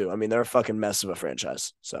turmoil too. I mean, they're a fucking mess of a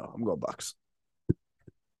franchise. So I'm going Bucks.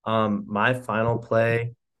 My final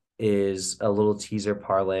play is a little teaser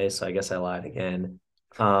parlay, so I guess I lied again.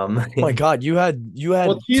 Oh my God, you had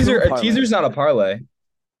Well, teaser's not a parlay.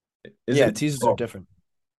 Teasers are different.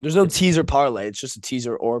 There's no teaser parlay. It's just a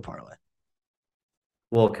teaser or parlay.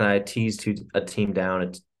 Well, can I tease a team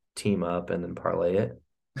down, team up, and then parlay it?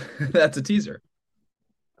 That's a teaser.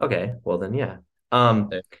 Okay, well then, yeah. I'm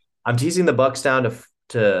teasing the Bucks down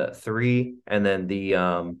to 3, and then the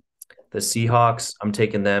Seahawks, I'm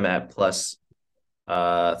taking them at plus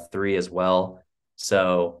 3 as well.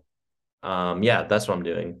 So yeah, that's what I'm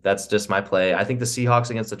doing. That's just my play. I think the Seahawks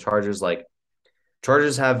against the Chargers, like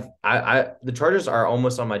Chargers have the Chargers are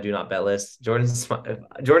almost on my do not bet list.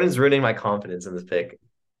 Jordan's ruining my confidence in this pick.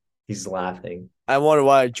 He's laughing. I wonder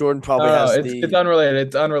why Jordan probably has it's unrelated.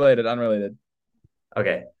 It's unrelated.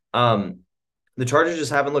 Okay. The Chargers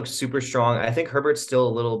just haven't looked super strong. I think Herbert's still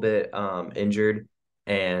a little bit injured.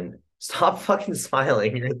 And stop fucking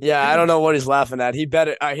smiling. Yeah, I don't know what he's laughing at. He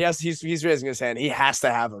better. He's raising his hand. He has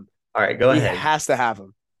to have him. All right, go ahead. He has to have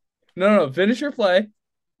him. No. Finish your play.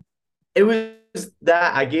 It was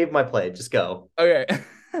that I gave my play. Just go. Okay.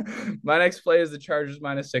 My next play is the Chargers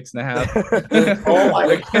minus 6.5. Oh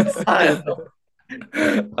my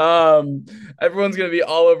God. Everyone's gonna be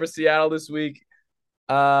all over Seattle this week.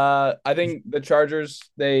 I think the Chargers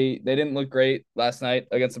they didn't look great last night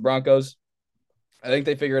against the Broncos. I think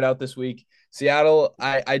they figure it out this week. Seattle,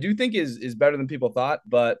 I do think is better than people thought,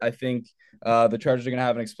 but I think the Chargers are gonna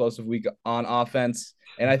have an explosive week on offense,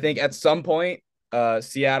 and I think at some point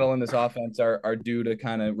Seattle and this offense are due to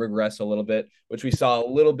kind of regress a little bit, which we saw a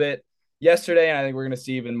little bit yesterday, and I think we're going to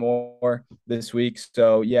see even more this week.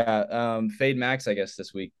 So yeah, fade Max, I guess,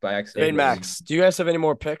 this week by accident. Fade Max. Do you guys have any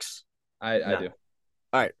more picks? I do.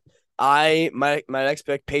 All right. My next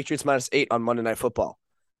pick, Patriots minus 8 on Monday Night Football.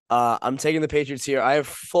 I'm taking the Patriots here. I have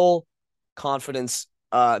full confidence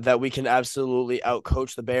that we can absolutely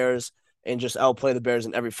outcoach the Bears and just outplay the Bears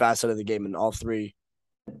in every facet of the game in all three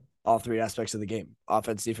aspects of the game: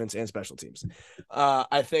 offense, defense, and special teams.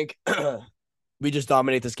 I think we just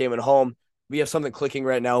dominate this game at home. We have something clicking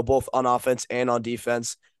right now, both on offense and on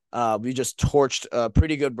defense. We just torched a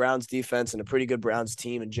pretty good Browns defense and a pretty good Browns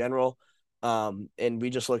team in general. And we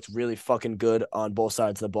just looked really fucking good on both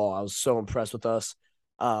sides of the ball. I was so impressed with us.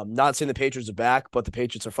 Not saying the Patriots are back, but the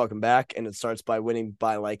Patriots are fucking back, and it starts by winning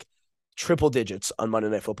by like triple digits on Monday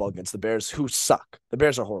Night Football against the Bears, who suck. The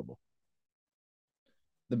Bears are horrible.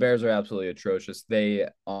 The Bears are absolutely atrocious. They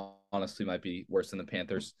honestly might be worse than the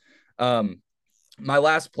Panthers. My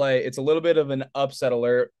last play, it's a little bit of an upset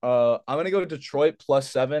alert. I'm going to go to Detroit plus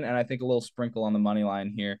 7, and I think a little sprinkle on the money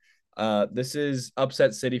line here. This is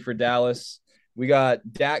upset city for Dallas. We got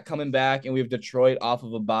Dak coming back, and we have Detroit off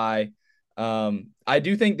of a bye. I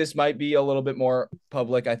do think this might be a little bit more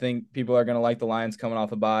public. I think people are going to like the Lions coming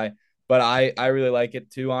off a bye, but I really like it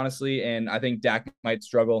too, honestly, and I think Dak might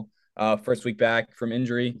struggle first week back from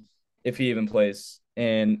injury if he even plays,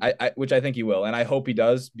 and I which I think he will, and I hope he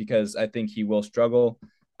does because I think he will struggle.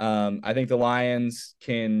 I think the Lions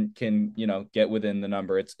can get within the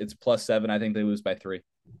number. It's plus 7. I think they lose by 3.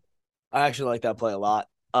 I actually like that play a lot.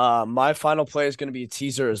 My final play is going to be a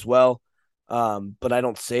teaser as well. But I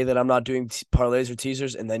don't say that I'm not doing parlays or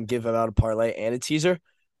teasers and then give out a parlay and a teaser.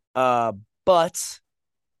 But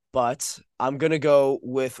I'm going to go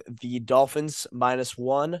with the Dolphins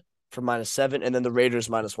 -1 for -7 and then the Raiders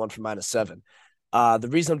 -1 for -7. The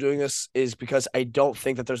reason I'm doing this is because I don't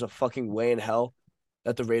think that there's a fucking way in hell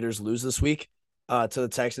that the Raiders lose this week to the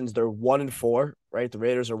Texans. They're 1-4, right? The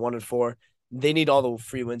Raiders are 1-4. They need all the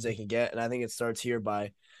free wins they can get, and I think it starts here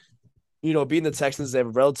by beating the Texans. They have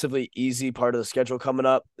a relatively easy part of the schedule coming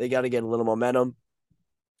up. They got to get a little momentum.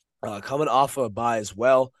 Coming off of a bye as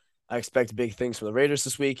well, I expect big things from the Raiders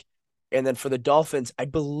this week. And then for the Dolphins, I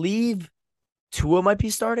believe Tua might be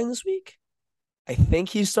starting this week. I think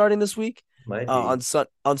he's starting this week. Might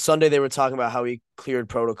be. On Sunday, they were talking about how he cleared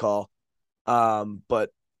protocol,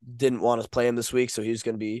 but didn't want to play him this week, so he's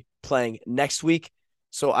going to be playing next week.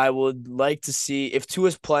 So I would like to see if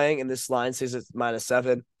Tua's playing and this line says it's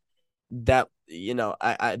 -7, that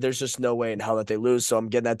there's just no way in hell that they lose. So I'm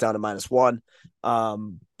getting that down to -1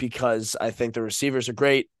 because I think the receivers are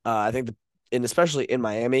great. I think and especially in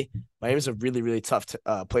Miami's a really, really tough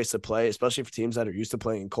place to play, especially for teams that are used to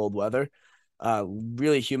playing in cold weather.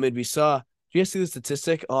 Really humid. Do you guys see the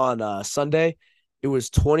statistic on Sunday? It was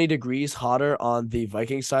 20 degrees hotter on the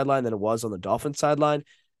Vikings sideline than it was on the Dolphins sideline.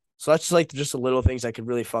 So that's just the little things that could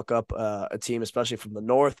really fuck up a team, especially from the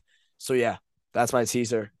north. So yeah, that's my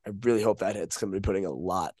teaser. I really hope that hits. I'm going to be putting a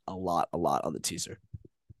lot on the teaser.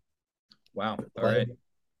 Wow. All right.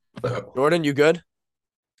 Jordan, you good?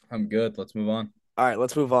 I'm good. Let's move on. All right,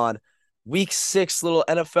 let's move on. Week 6, little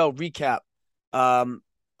NFL recap. I'm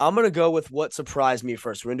going to go with what surprised me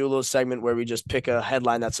first. We're going to do a little segment where we just pick a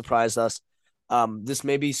headline that surprised us. This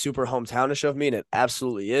may be super hometownish of me, and it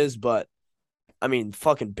absolutely is, but I mean,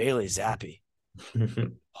 fucking Bailey Zappi.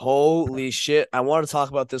 Holy shit. I want to talk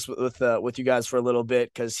about this with you guys for a little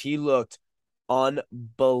bit because he looked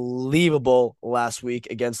unbelievable last week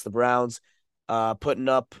against the Browns, putting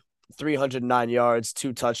up 309 yards,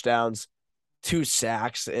 2 touchdowns, 2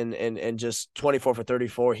 sacks, and just 24 for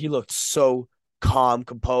 34. He looked so calm,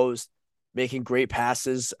 composed, making great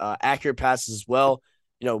passes, accurate passes as well.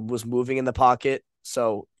 Was moving in the pocket.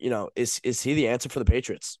 So, is he the answer for the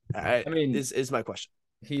Patriots? I mean, Is my question.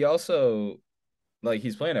 he also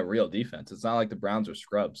he's playing a real defense. It's not like the Browns are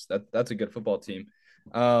scrubs. That's a good football team.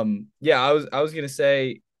 Yeah, I was gonna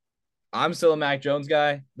say I'm still a Mac Jones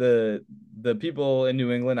guy. The people in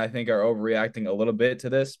New England I think are overreacting a little bit to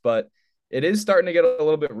this, but it is starting to get a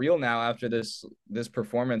little bit real now after this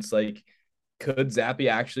performance. Like, could Zappi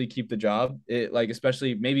actually keep the job?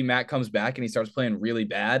 Especially maybe Mac comes back and he starts playing really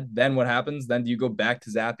bad. Then what happens? Then do you go back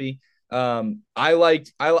to Zappi? I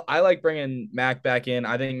like bringing Mac back in.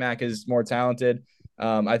 I think Mac is more talented.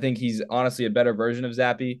 I think he's honestly a better version of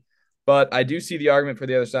Zappi, but I do see the argument for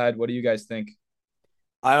the other side. What do you guys think?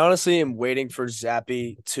 I honestly am waiting for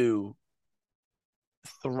Zappi to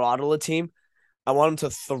throttle a team. I want him to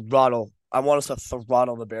throttle. I want us to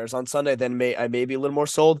throttle the Bears on Sunday. Then I may be a little more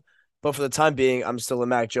sold. But for the time being, I'm still a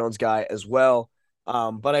Mac Jones guy as well.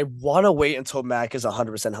 But I want to wait until Mac is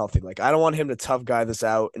 100% healthy. Like, I don't want him to tough guy this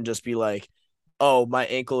out and just be like, oh, my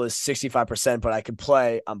ankle is 65%, but I could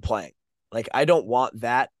play. I'm playing. Like, I don't want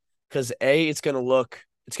that because A, it's going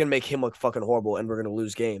to make him look fucking horrible and we're going to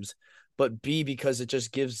lose games. But B, because it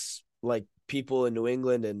just gives like people in New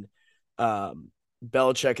England and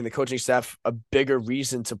Belichick and the coaching staff a bigger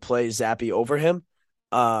reason to play Zappi over him.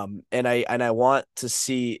 And I want to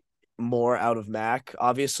see more out of Mac,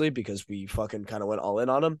 obviously, because we fucking kind of went all in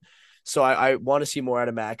on him. So I want to see more out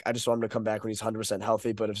of Mac. I just want him to come back when he's 100%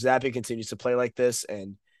 healthy. But if Zappi continues to play like this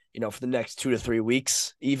and, for the next 2 to 3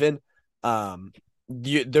 weeks, even,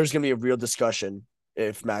 there's going to be a real discussion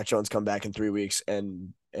if Mac Jones come back in 3 weeks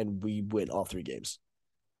and we win all 3 games.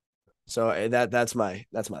 So that's my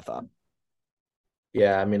thought.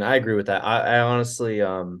 Yeah, I mean, I agree with that. I honestly,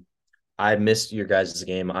 I missed your guys'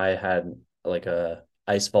 game. I had like a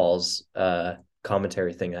Ice Falls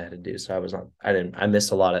commentary thing I had to do, so I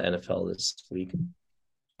missed a lot of NFL this week.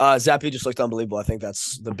 Zappi just looked unbelievable. I think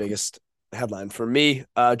that's the biggest headline for me.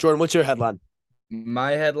 Jordan, what's your headline?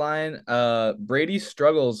 My headline, Brady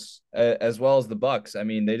struggles as well as the Bucks. I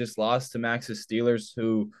mean, they just lost to Max's Steelers,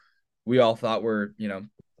 who we all thought were,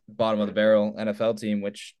 bottom of the barrel NFL team,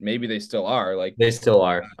 which maybe they still are. Like, they still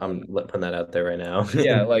are. I'm putting that out there right now.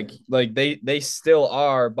 Yeah, like they still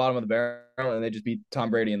are bottom of the barrel, and they just beat Tom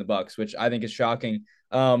Brady and the Bucks, which I think is shocking.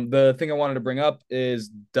 The thing I wanted to bring up is,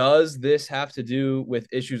 does this have to do with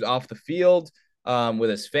issues off the field, with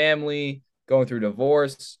his family, going through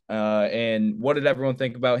divorce, and what did everyone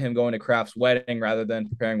think about him going to Kraft's wedding rather than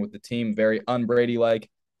preparing with the team? Very un-Brady like.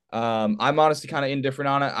 I'm honestly kind of indifferent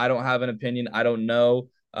on it. I don't have an opinion. I don't know,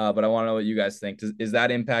 but I want to know what you guys think. Is that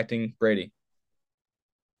impacting Brady?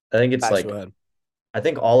 I think it's Max, like, I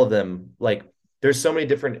think all of them, like, there's so many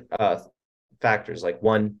different factors. Like,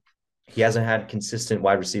 one, he hasn't had consistent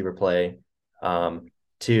wide receiver play.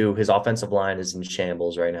 2, his offensive line is in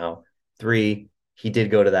shambles right now. 3, he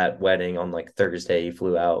did go to that wedding on like Thursday. He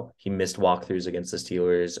flew out. He missed walkthroughs against the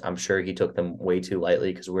Steelers. I'm sure he took them way too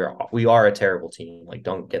lightly because we are a terrible team. Like,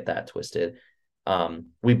 don't get that twisted.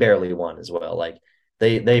 We barely won as well. Like,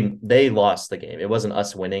 they lost the game. It wasn't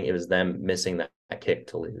us winning. It was them missing that kick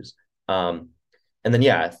to lose. And then,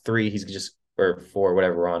 yeah, 3, he's just, or 4,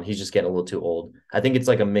 whatever we're on, he's just getting a little too old. I think it's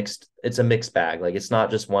like it's a mixed bag. Like, it's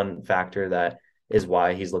not just one factor that is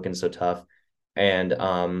why he's looking so tough. And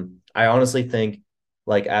I honestly think,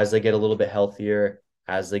 like, as they get a little bit healthier,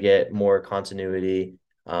 as they get more continuity,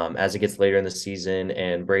 as it gets later in the season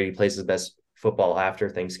and Brady plays his best football after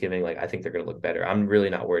Thanksgiving, like, I think they're going to look better. I'm really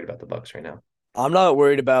not worried about the Bucks right now. I'm not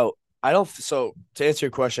worried about. So to answer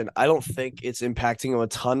your question, I don't think it's impacting him a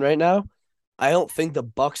ton right now. I don't think the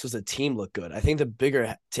Bucks as a team look good. I think the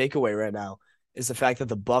bigger takeaway right now is the fact that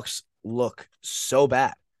the Bucks look so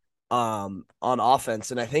bad on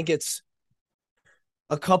offense, and I think it's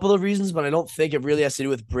a couple of reasons, but I don't think it really has to do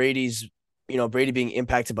with Brady being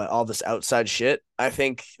impacted by all this outside shit. I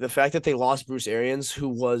think the fact that they lost Bruce Arians, who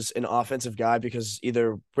was an offensive guy because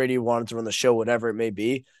either Brady wanted to run the show, whatever it may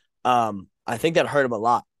be, I think that hurt him a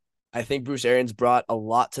lot. I think Bruce Arians brought a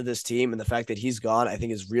lot to this team, and the fact that he's gone, I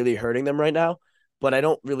think, is really hurting them right now. But I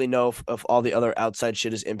don't really know if all the other outside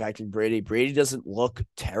shit is impacting Brady. Brady doesn't look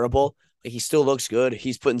terrible. Like, he still looks good.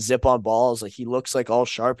 He's putting zip on balls. Like, he looks like all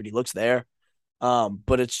sharp and he looks there.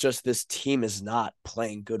 But it's just this team is not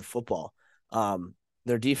playing good football.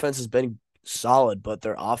 Their defense has been solid, but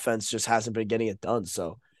their offense just hasn't been getting it done.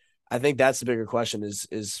 So I think that's the bigger question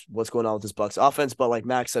is what's going on with this Bucks offense. But like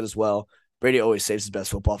Max said as well, Brady always saves his best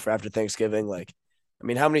football for after Thanksgiving. Like, I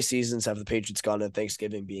mean, how many seasons have the Patriots gone to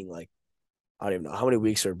Thanksgiving being like, I don't even know how many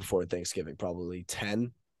weeks are before Thanksgiving? Probably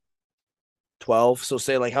 10, 12. So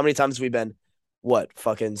say like how many times have we been what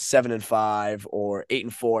fucking 7-5 or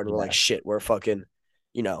 8-4 and we're like Yeah. shit, we're fucking,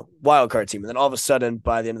 wild card team. And then all of a sudden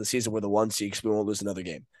by the end of the season we're the 1 seed because we won't lose another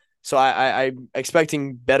game. So I'm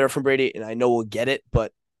expecting better from Brady and I know we'll get it,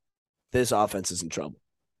 but this offense is in trouble.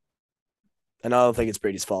 And I don't think it's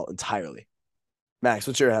Brady's fault entirely. Max,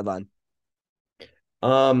 what's your headline?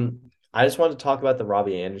 I just wanted to talk about the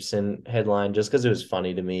Robbie Anderson headline just because it was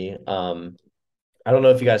funny to me. I don't know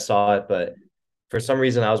if you guys saw it, but for some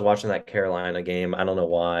reason I was watching that Carolina game. I don't know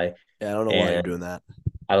why. Yeah, I don't know why you're And doing that.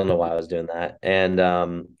 I don't know why I was doing that.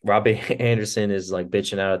 And Robbie Anderson is like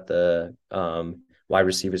bitching out at the wide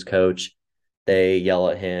receivers coach. They yell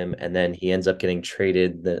at him, and then he ends up getting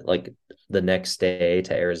traded the next day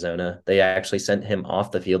to Arizona. They actually sent him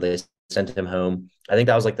off the field. They sent him home. I think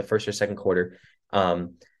that was like the first or second quarter.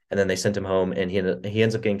 And then they sent him home, and he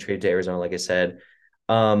ends up getting traded to Arizona, like I said.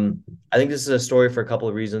 I think this is a story for a couple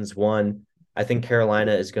of reasons. One, I think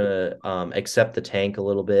Carolina is going to accept the tank a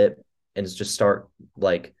little bit and just start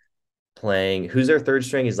like playing. Who's their third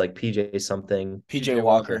string is like PJ something. PJ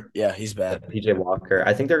Walker. Yeah, he's bad. PJ Walker.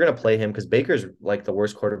 I think they're going to play him because Baker's like the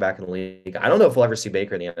worst quarterback in the league. I don't know if we'll ever see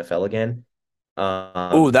Baker in the NFL again.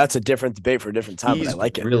 Ooh, that's a different debate for a different time, but I He's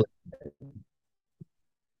like it. really,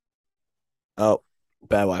 Oh,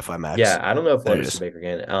 bad Wi-Fi, Max. yeah. I don't know if we'll There ever it see is. Baker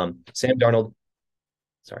again. Sam Darnold.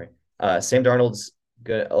 Sorry. Sam Darnold's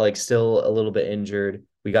good, like still a little bit injured.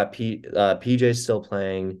 We got PJ still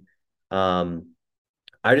playing.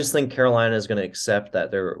 I just think Carolina is going to accept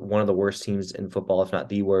that they're one of the worst teams in football, if not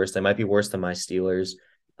the worst. They might be worse than my Steelers.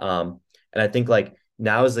 And I think like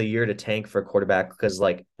now is the year to tank for a quarterback because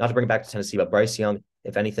like not to bring it back to Tennessee, but Bryce Young,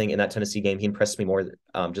 if anything, in that Tennessee game, he impressed me more.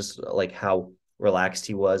 Just like how relaxed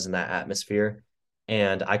he was in that atmosphere.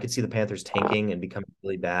 And I could see the Panthers tanking and becoming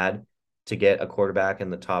really bad to get a quarterback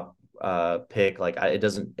in the top pick. Like it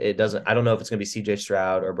doesn't. I don't know if it's going to be C.J.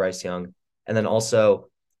 Stroud or Bryce Young. And then also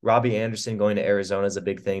Robbie Anderson going to Arizona is a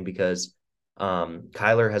big thing because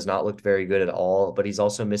Kyler has not looked very good at all, but he's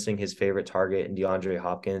also missing his favorite target in DeAndre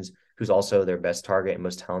Hopkins, who's also their best target and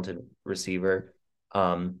most talented receiver.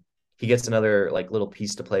 He gets another like little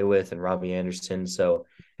piece to play with and Robbie Anderson. So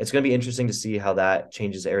it's going to be interesting to see how that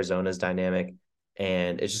changes Arizona's dynamic.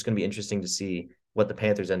 And it's just going to be interesting to see what the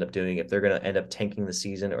Panthers end up doing, if they're going to end up tanking the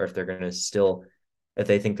season or if they're going to still, if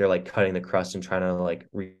they think they're like cutting the crust and trying to like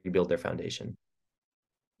rebuild their foundation.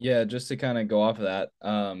 Yeah, just to kind of go off of that,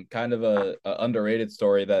 kind of a underrated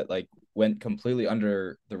story that like went completely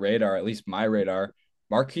under the radar, at least my radar.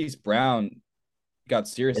 Marquise Brown got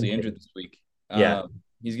seriously injured this week. Yeah.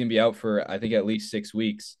 He's gonna be out for I think at least 6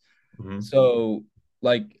 weeks. Mm-hmm. So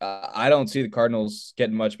like I don't see the Cardinals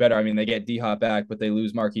getting much better. I mean, they get D Hop back, but they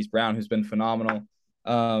lose Marquise Brown, who's been phenomenal.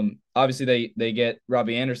 Obviously they get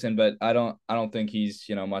Robbie Anderson, but I don't think he's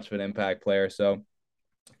much of an impact player. So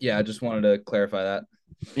yeah, I just wanted to clarify that.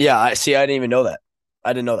 Yeah, I see. I didn't even know that.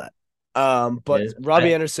 I didn't know that. But Yeah.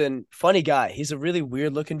 Robbie Anderson, funny guy. He's a really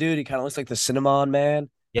weird looking dude. He kind of looks like the Cinnamon Man.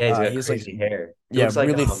 Yeah, he's got He's like, crazy hair. He yeah, looks like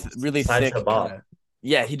really Sideshow thick. Kind Bob. of.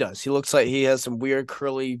 Yeah, he does. He looks like he has some weird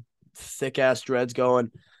curly, thick ass dreads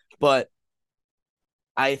going. But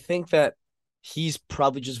I think that he's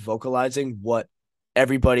probably just vocalizing what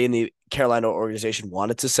everybody in the Carolina organization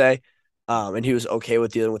wanted to say. And he was okay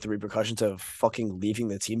with dealing with the repercussions of fucking leaving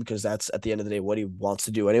the team because that's at the end of the day what he wants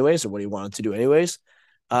to do anyways, or what he wanted to do anyways.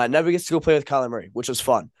 Now he gets to go play with Kyler Murray, which was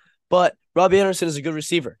fun. But Robbie Anderson is a good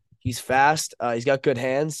receiver. He's fast. He's got good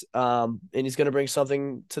hands. And he's going to bring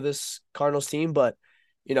something to this Cardinals team. But,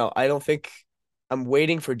 I don't think I'm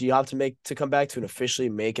waiting for D-Hop to come back to officially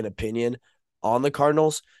make an opinion on the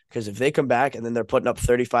Cardinals. Because if they come back and then they're putting up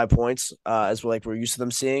 35 points, as we're used to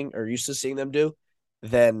them seeing or used to seeing them do,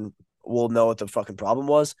 then we'll know what the fucking problem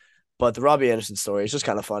was. But the Robbie Anderson story is just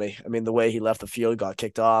kind of funny. I mean, the way he left the field, got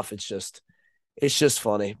kicked off, it's just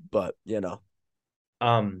funny. But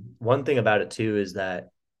One thing about it too is that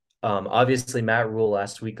obviously Matt Rule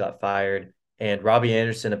last week got fired, and Robbie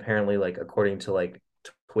Anderson apparently, like according to like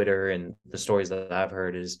Twitter and the stories that I've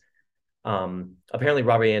heard, is apparently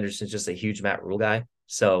Robbie Anderson is just a huge Matt Rule guy.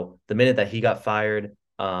 So the minute that he got fired,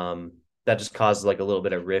 that just caused like a little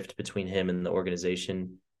bit of rift between him and the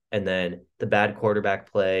organization. And then the bad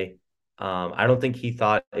quarterback play. I don't think he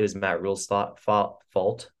thought it was Matt Rule's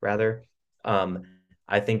fault rather.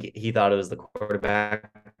 I think he thought it was the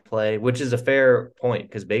quarterback play, which is a fair point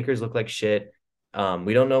because Baker's look like shit.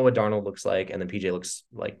 We don't know what Darnold looks like, and then PJ looks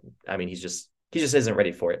like, I mean, he just isn't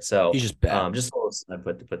ready for it. He's So just bad. just a little, I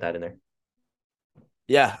put that in there.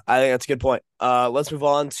 Yeah, I think that's a good point. Let's move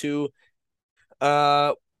on to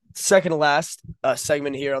uh second to last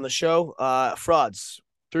segment here on the show. Frauds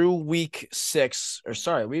through week 6, or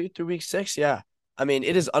sorry, we through week 6. Yeah, I mean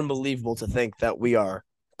it is unbelievable to think that we are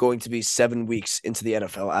going to be 7 weeks into the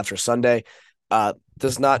NFL after Sunday.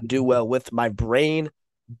 Does not do well with my brain,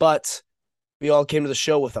 but we all came to the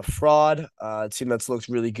show with a fraud, a team that's looked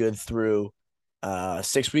really good through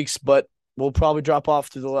 6 weeks, but we'll probably drop off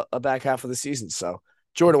through the back half of the season. So,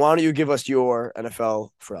 Jordan, why don't you give us your NFL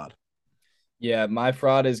fraud? Yeah, my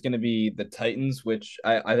fraud is going to be the Titans, which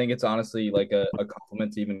I think it's honestly like a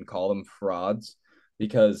compliment to even call them frauds,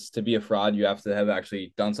 because to be a fraud, you have to have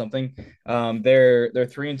actually done something. They're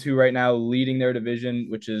 3-2 right now, leading their division,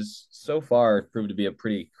 which is so far proved to be a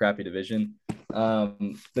pretty crappy division.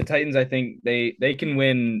 The Titans, I think they can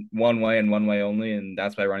win one way and one way only, and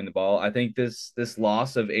that's by running the ball. I think this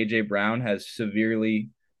loss of AJ Brown has severely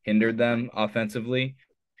hindered them offensively.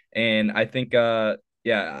 And I think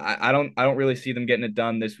yeah, I don't really see them getting it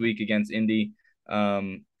done this week against Indy.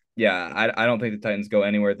 Yeah, I don't think the Titans go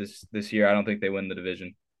anywhere this year. I don't think they win the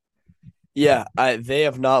division. Yeah, they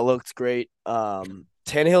have not looked great.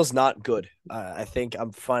 Tannehill's not good. I think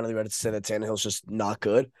I'm finally ready to say that Tannehill's just not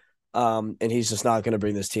good. And he's just not going to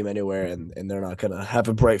bring this team anywhere, and they're not going to have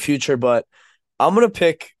a bright future. But I'm going to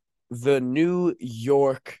pick the New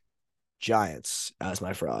York Giants as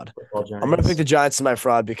my fraud. Football I'm gonna pick Giants. the Giants as my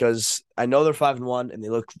fraud because I know they're 5-1 and they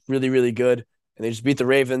look really, really good, and they just beat the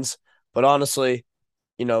Ravens. But honestly,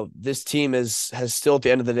 this team has still at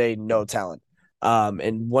the end of the day no talent.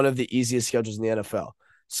 And one of the easiest schedules in the NFL.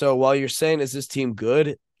 So while you're saying is this team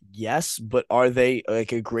good? Yes, but are they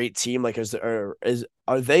like a great team? Like are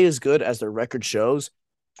they as good as their record shows?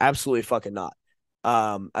 Absolutely fucking not.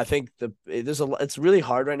 I think it's really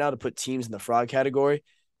hard right now to put teams in the fraud category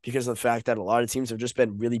because of the fact that a lot of teams have just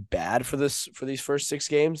been really bad for these first 6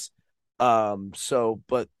 games.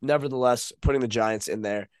 But nevertheless, putting the Giants in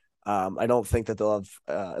there, I don't think that they'll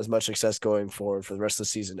have as much success going forward for the rest of the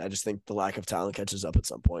season. I just think the lack of talent catches up at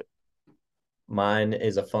some point. Mine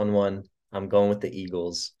is a fun one. I'm going with the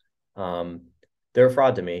Eagles. Um, they're a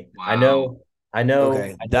fraud to me. Wow.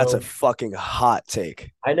 Okay, that's a fucking hot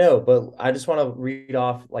take. I know, but I just want to read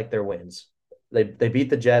off like their wins. They beat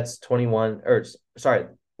the Jets 21 or sorry,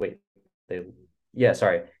 wait. They yeah,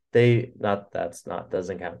 sorry. They not that's not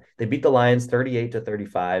doesn't count. They beat the Lions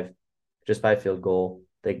 38-35 just by field goal.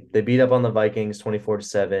 They beat up on the Vikings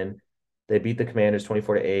 24-7. They beat the Commanders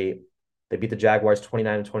 24-8. They beat the Jaguars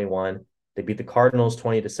 29-21. They beat the Cardinals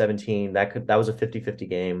 20-17. That was a 50-50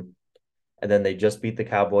 game. And then they just beat the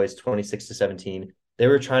Cowboys 26-17. They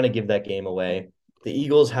were trying to give that game away. The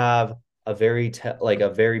Eagles have a very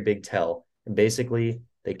big tell. And basically,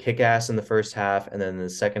 they kick ass in the first half, and then in the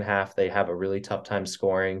second half, they have a really tough time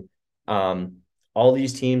scoring. Um, all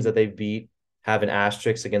these teams that they've beat have an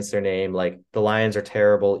asterisk against their name. Like the Lions are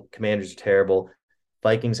terrible, Commanders are terrible.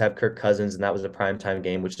 Vikings have Kirk Cousins, and that was a primetime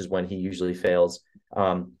game, which is when he usually fails.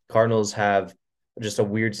 Cardinals have just a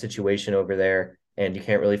weird situation over there, and you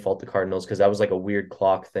can't really fault the Cardinals because that was like a weird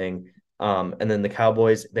clock thing. And then the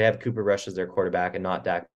Cowboys, they have Cooper Rush as their quarterback and not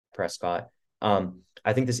Dak Prescott.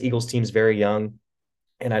 I think this Eagles team's very young,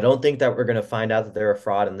 and I don't think that we're going to find out that they're a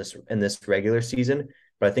fraud in this regular season.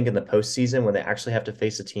 But I think in the postseason, when they actually have to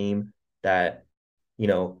face a team that,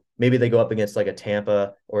 maybe they go up against like a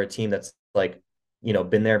Tampa or a team that's like,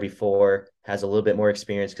 been there before, has a little bit more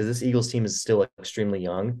experience, because this Eagles team is still extremely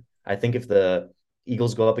young. I think if the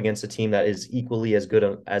Eagles go up against a team that is equally as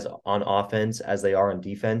good as on offense as they are on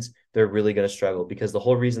defense, they're really going to struggle, because the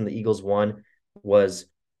whole reason the Eagles won was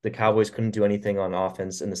the Cowboys couldn't do anything on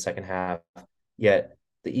offense in the second half. Yet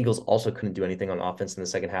the Eagles also couldn't do anything on offense in the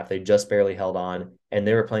second half. They just barely held on, and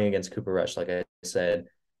they were playing against Cooper Rush, like I said.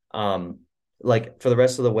 Like for the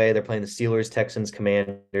rest of the way, they're playing the Steelers, Texans,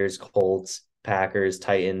 Commanders, Colts, Packers,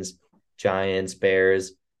 Titans, Giants,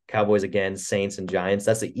 Bears, Cowboys again, Saints, and Giants.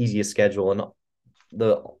 That's the easiest schedule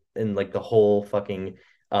in like the whole fucking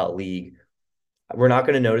league. We're not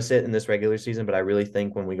going to notice it in this regular season, but I really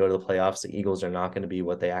think when we go to the playoffs, the Eagles are not going to be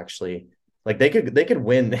what they actually like. They could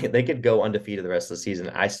win. They could go undefeated the rest of the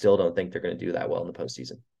season. I still don't think they're going to do that well in the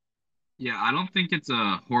postseason. Yeah, I don't think it's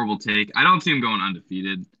a horrible take. I don't see him going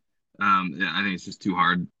undefeated. Yeah, I think it's just too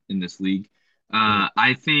hard in this league. Mhm.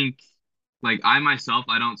 I think, like I myself,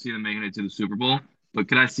 I don't see them making it to the Super Bowl, but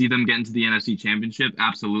could I see them getting to the NFC Championship?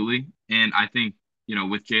 Absolutely. And I think,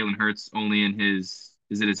 with Jalen Hurts only in is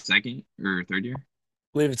it his second or third year?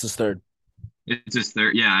 believe it's his third. It's his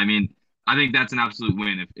third. Yeah, I mean, I think that's an absolute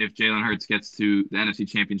win if Jalen Hurts gets to the NFC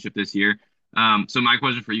Championship this year. So my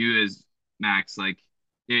question for you is, Max, like,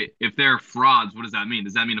 if they're frauds, what does that mean?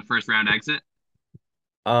 Does that mean a first round exit?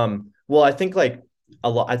 Well, I think like a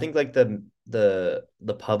lot. I think like the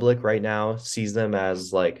public right now sees them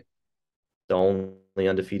as like the only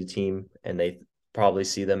undefeated team, and they probably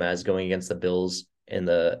see them as going against the Bills in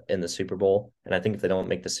the Super Bowl. And I think if they don't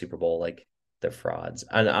make the Super Bowl, like they're frauds.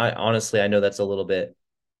 And I honestly I know that's a little bit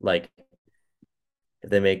like if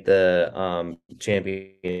they make the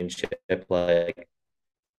championship, like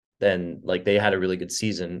then like they had a really good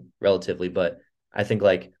season relatively, but I think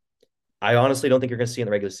like I honestly don't think you're going to see in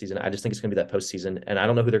the regular season. I just think it's going to be that postseason, and I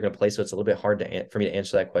don't know who they're going to play, so it's a little bit hard for me to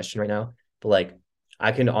answer that question right now. But like,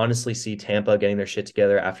 I can honestly see Tampa getting their shit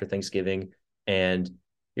together after Thanksgiving, and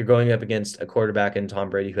you're going up against a quarterback in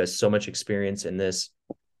Tom Brady who has so much experience in this,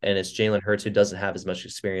 and it's Jalen Hurts who doesn't have as much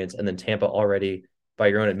experience, and then Tampa already, by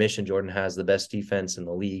your own admission, Jordan has the best defense in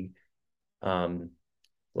the league. Um,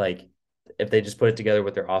 like if they just put it together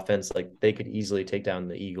with their offense, like they could easily take down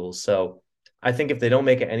the Eagles. So I think if they don't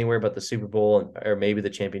make it anywhere but the Super Bowl or maybe the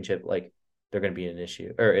championship, like they're going to be an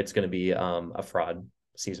issue or it's going to be a fraud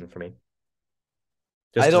season for me.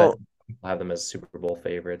 Just I because don't. I have them as Super Bowl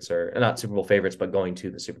favorites or not Super Bowl favorites, but going to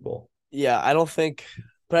the Super Bowl. Yeah, I don't think,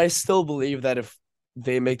 but I still believe that if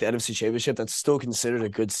they make the NFC Championship, that's still considered a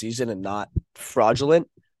good season and not fraudulent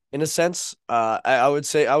in a sense. I would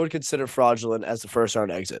say I would consider fraudulent as the first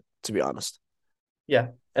round exit, to be honest. Yeah.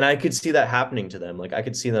 And I could see that happening to them. Like I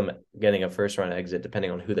could see them getting a first round exit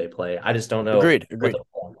depending on who they play. I just don't know Agreed. what Agreed.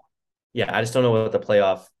 I just don't know what the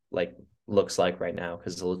playoff like looks like right now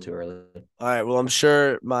because it's a little too early. All right. Well, I'm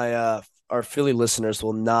sure my our Philly listeners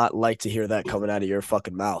will not like to hear that coming out of your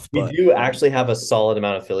fucking mouth, We but do actually have a solid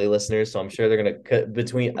amount of Philly listeners, so I'm sure they're gonna cut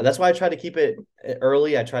between. That's why I try to keep it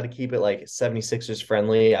early. I try to keep it like 76ers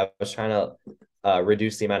friendly. I was trying to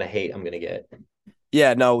reduce the amount of hate I'm gonna get.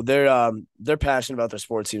 yeah, no, they're passionate about their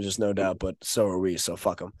sports teams, there's no doubt, but so are we. So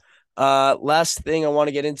fuck them. Last thing I want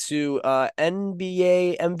to get into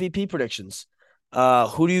NBA MVP predictions.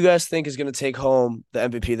 Who do you guys think is going to take home the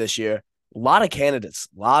MVP this year? A lot of candidates,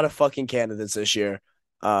 a lot of fucking candidates this year.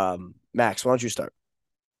 Max, why don't you start?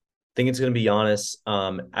 Think it's gonna be Giannis.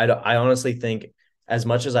 I honestly think as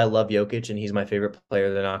much as I love Jokic and he's my favorite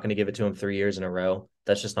player, they're not gonna give it to him 3 years in a row.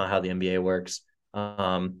 That's just not how the NBA works.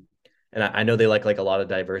 And I know they like a lot of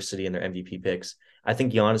diversity in their MVP picks. I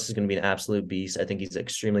think Giannis is going to be an absolute beast. I think he's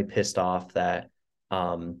extremely pissed off that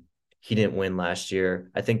he didn't win last year.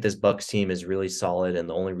 I think this Bucks team is really solid, and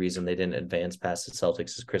the only reason they didn't advance past the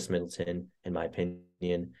Celtics is Chris Middleton, in my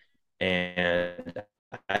opinion. And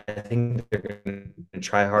I think they're going to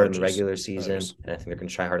try hard in the regular season, and I think they're going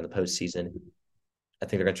to try hard in the postseason. I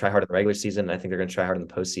think they're going to try hard in the regular season, and I think they're going to try hard in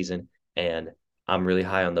the postseason. And I'm really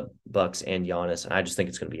high on the Bucks and Giannis, and I just think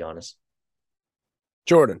it's going to be Giannis.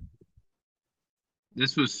 Jordan.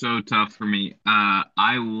 This was so tough for me.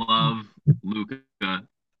 I love Luca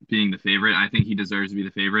being the favorite. I think he deserves to be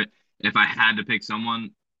the favorite. If I had to pick someone,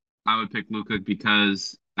 I would pick Luca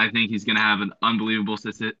because I think he's going to have an unbelievable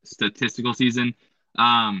statistical season.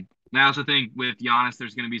 I also think with Giannis,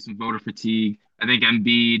 there's going to be some voter fatigue. I think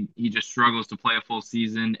Embiid, he just struggles to play a full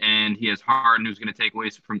season, and he has Harden, who's going to take away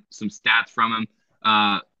some stats from him.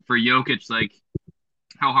 For Jokic, like,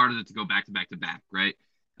 how hard is it to go back to back to back, right?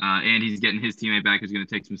 And he's getting his teammate back who's going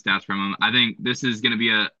to take some stats from him. I think this is going to be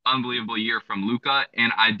an unbelievable year from Luca,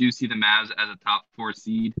 and I do see the Mavs as a top 4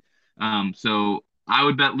 seed. So I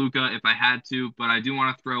would bet Luca if I had to, but I do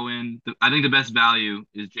want to throw in, I think the best value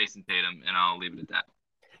is Jason Tatum, and I'll leave it at that.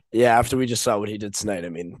 Yeah, after we just saw what he did tonight, I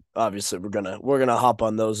mean, obviously we're gonna hop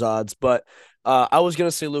on those odds, but I was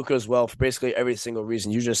gonna say Luca as well for basically every single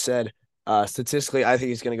reason you just said. Statistically, I think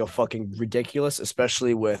he's gonna go fucking ridiculous,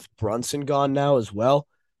 especially with Brunson gone now as well.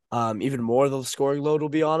 Even more of the scoring load will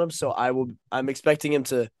be on him, so I'm expecting him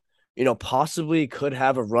to, possibly could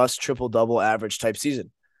have a Russ triple double average type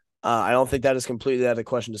season. I don't think that is completely out of the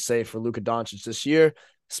question to say for Luka Doncic this year,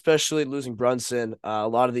 especially losing Brunson. A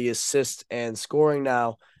lot of the assists and scoring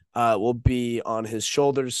now will be on his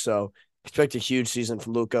shoulders. So expect a huge season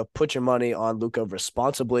from Luka. Put your money on Luka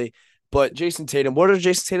responsibly. But Jason Tatum, what are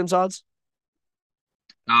Jason Tatum's odds?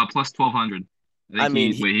 Plus 1,200. I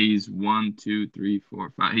mean, he's 1, 2, 3,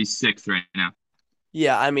 4, 5. He's sixth right now.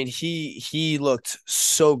 yeah, I mean, he looked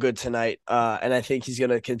so good tonight, and I think he's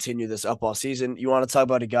gonna continue this up all season. You want to talk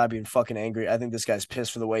about a guy being fucking angry? I think this guy's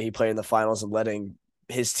pissed for the way he played in the finals and letting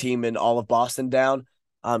his team and all of Boston down.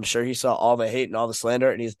 I'm sure he saw all the hate and all the slander,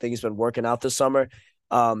 and he's been working out this summer.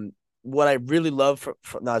 What I really love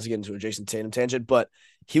for not to get into a Jason Tatum tangent, but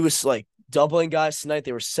he was like doubling guys tonight.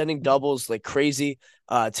 They were sending doubles like crazy.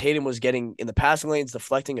 Tatum was getting in the passing lanes,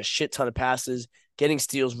 deflecting a shit ton of passes, getting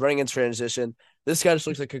steals, running in transition. This guy just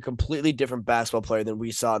looks like a completely different basketball player than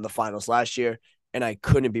we saw in the finals last year, and I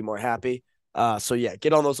couldn't be more happy. So yeah,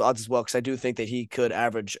 get on those odds as well, because I do think that he could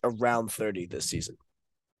average around 30 this season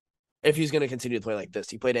if he's going to continue to play like this.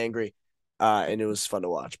 He played angry, and it was fun to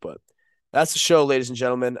watch. But that's the show, ladies and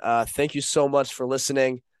gentlemen. Thank you so much for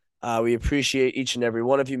listening. We appreciate each and every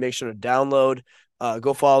one of you. Make sure to download.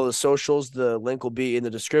 Go follow the socials. The link will be in the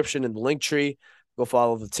description in the link tree. Go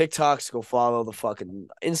follow the TikToks. Go follow the fucking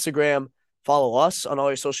Instagram. Follow us on all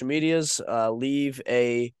your social medias. Leave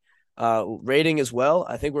a rating as well.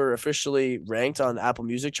 I think we're officially ranked on Apple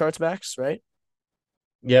Music charts, Max, right?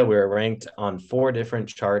 Yeah, we're ranked on 4 different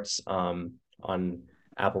charts on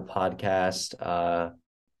Apple Podcast.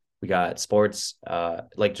 We got sports,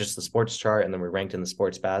 like just the sports chart, and then we're ranked in the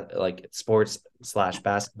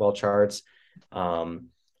sports/basketball charts.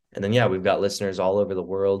 And then, yeah, we've got listeners all over the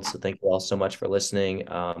world. So thank you all so much for listening.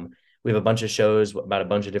 We have a bunch of shows about a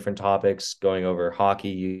bunch of different topics going over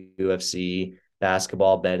hockey, UFC,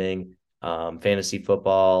 basketball, betting, fantasy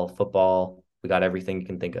football. We got everything you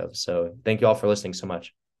can think of. So thank you all for listening so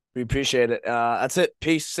much. We appreciate it. That's it.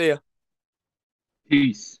 Peace. See ya.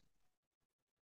 Peace.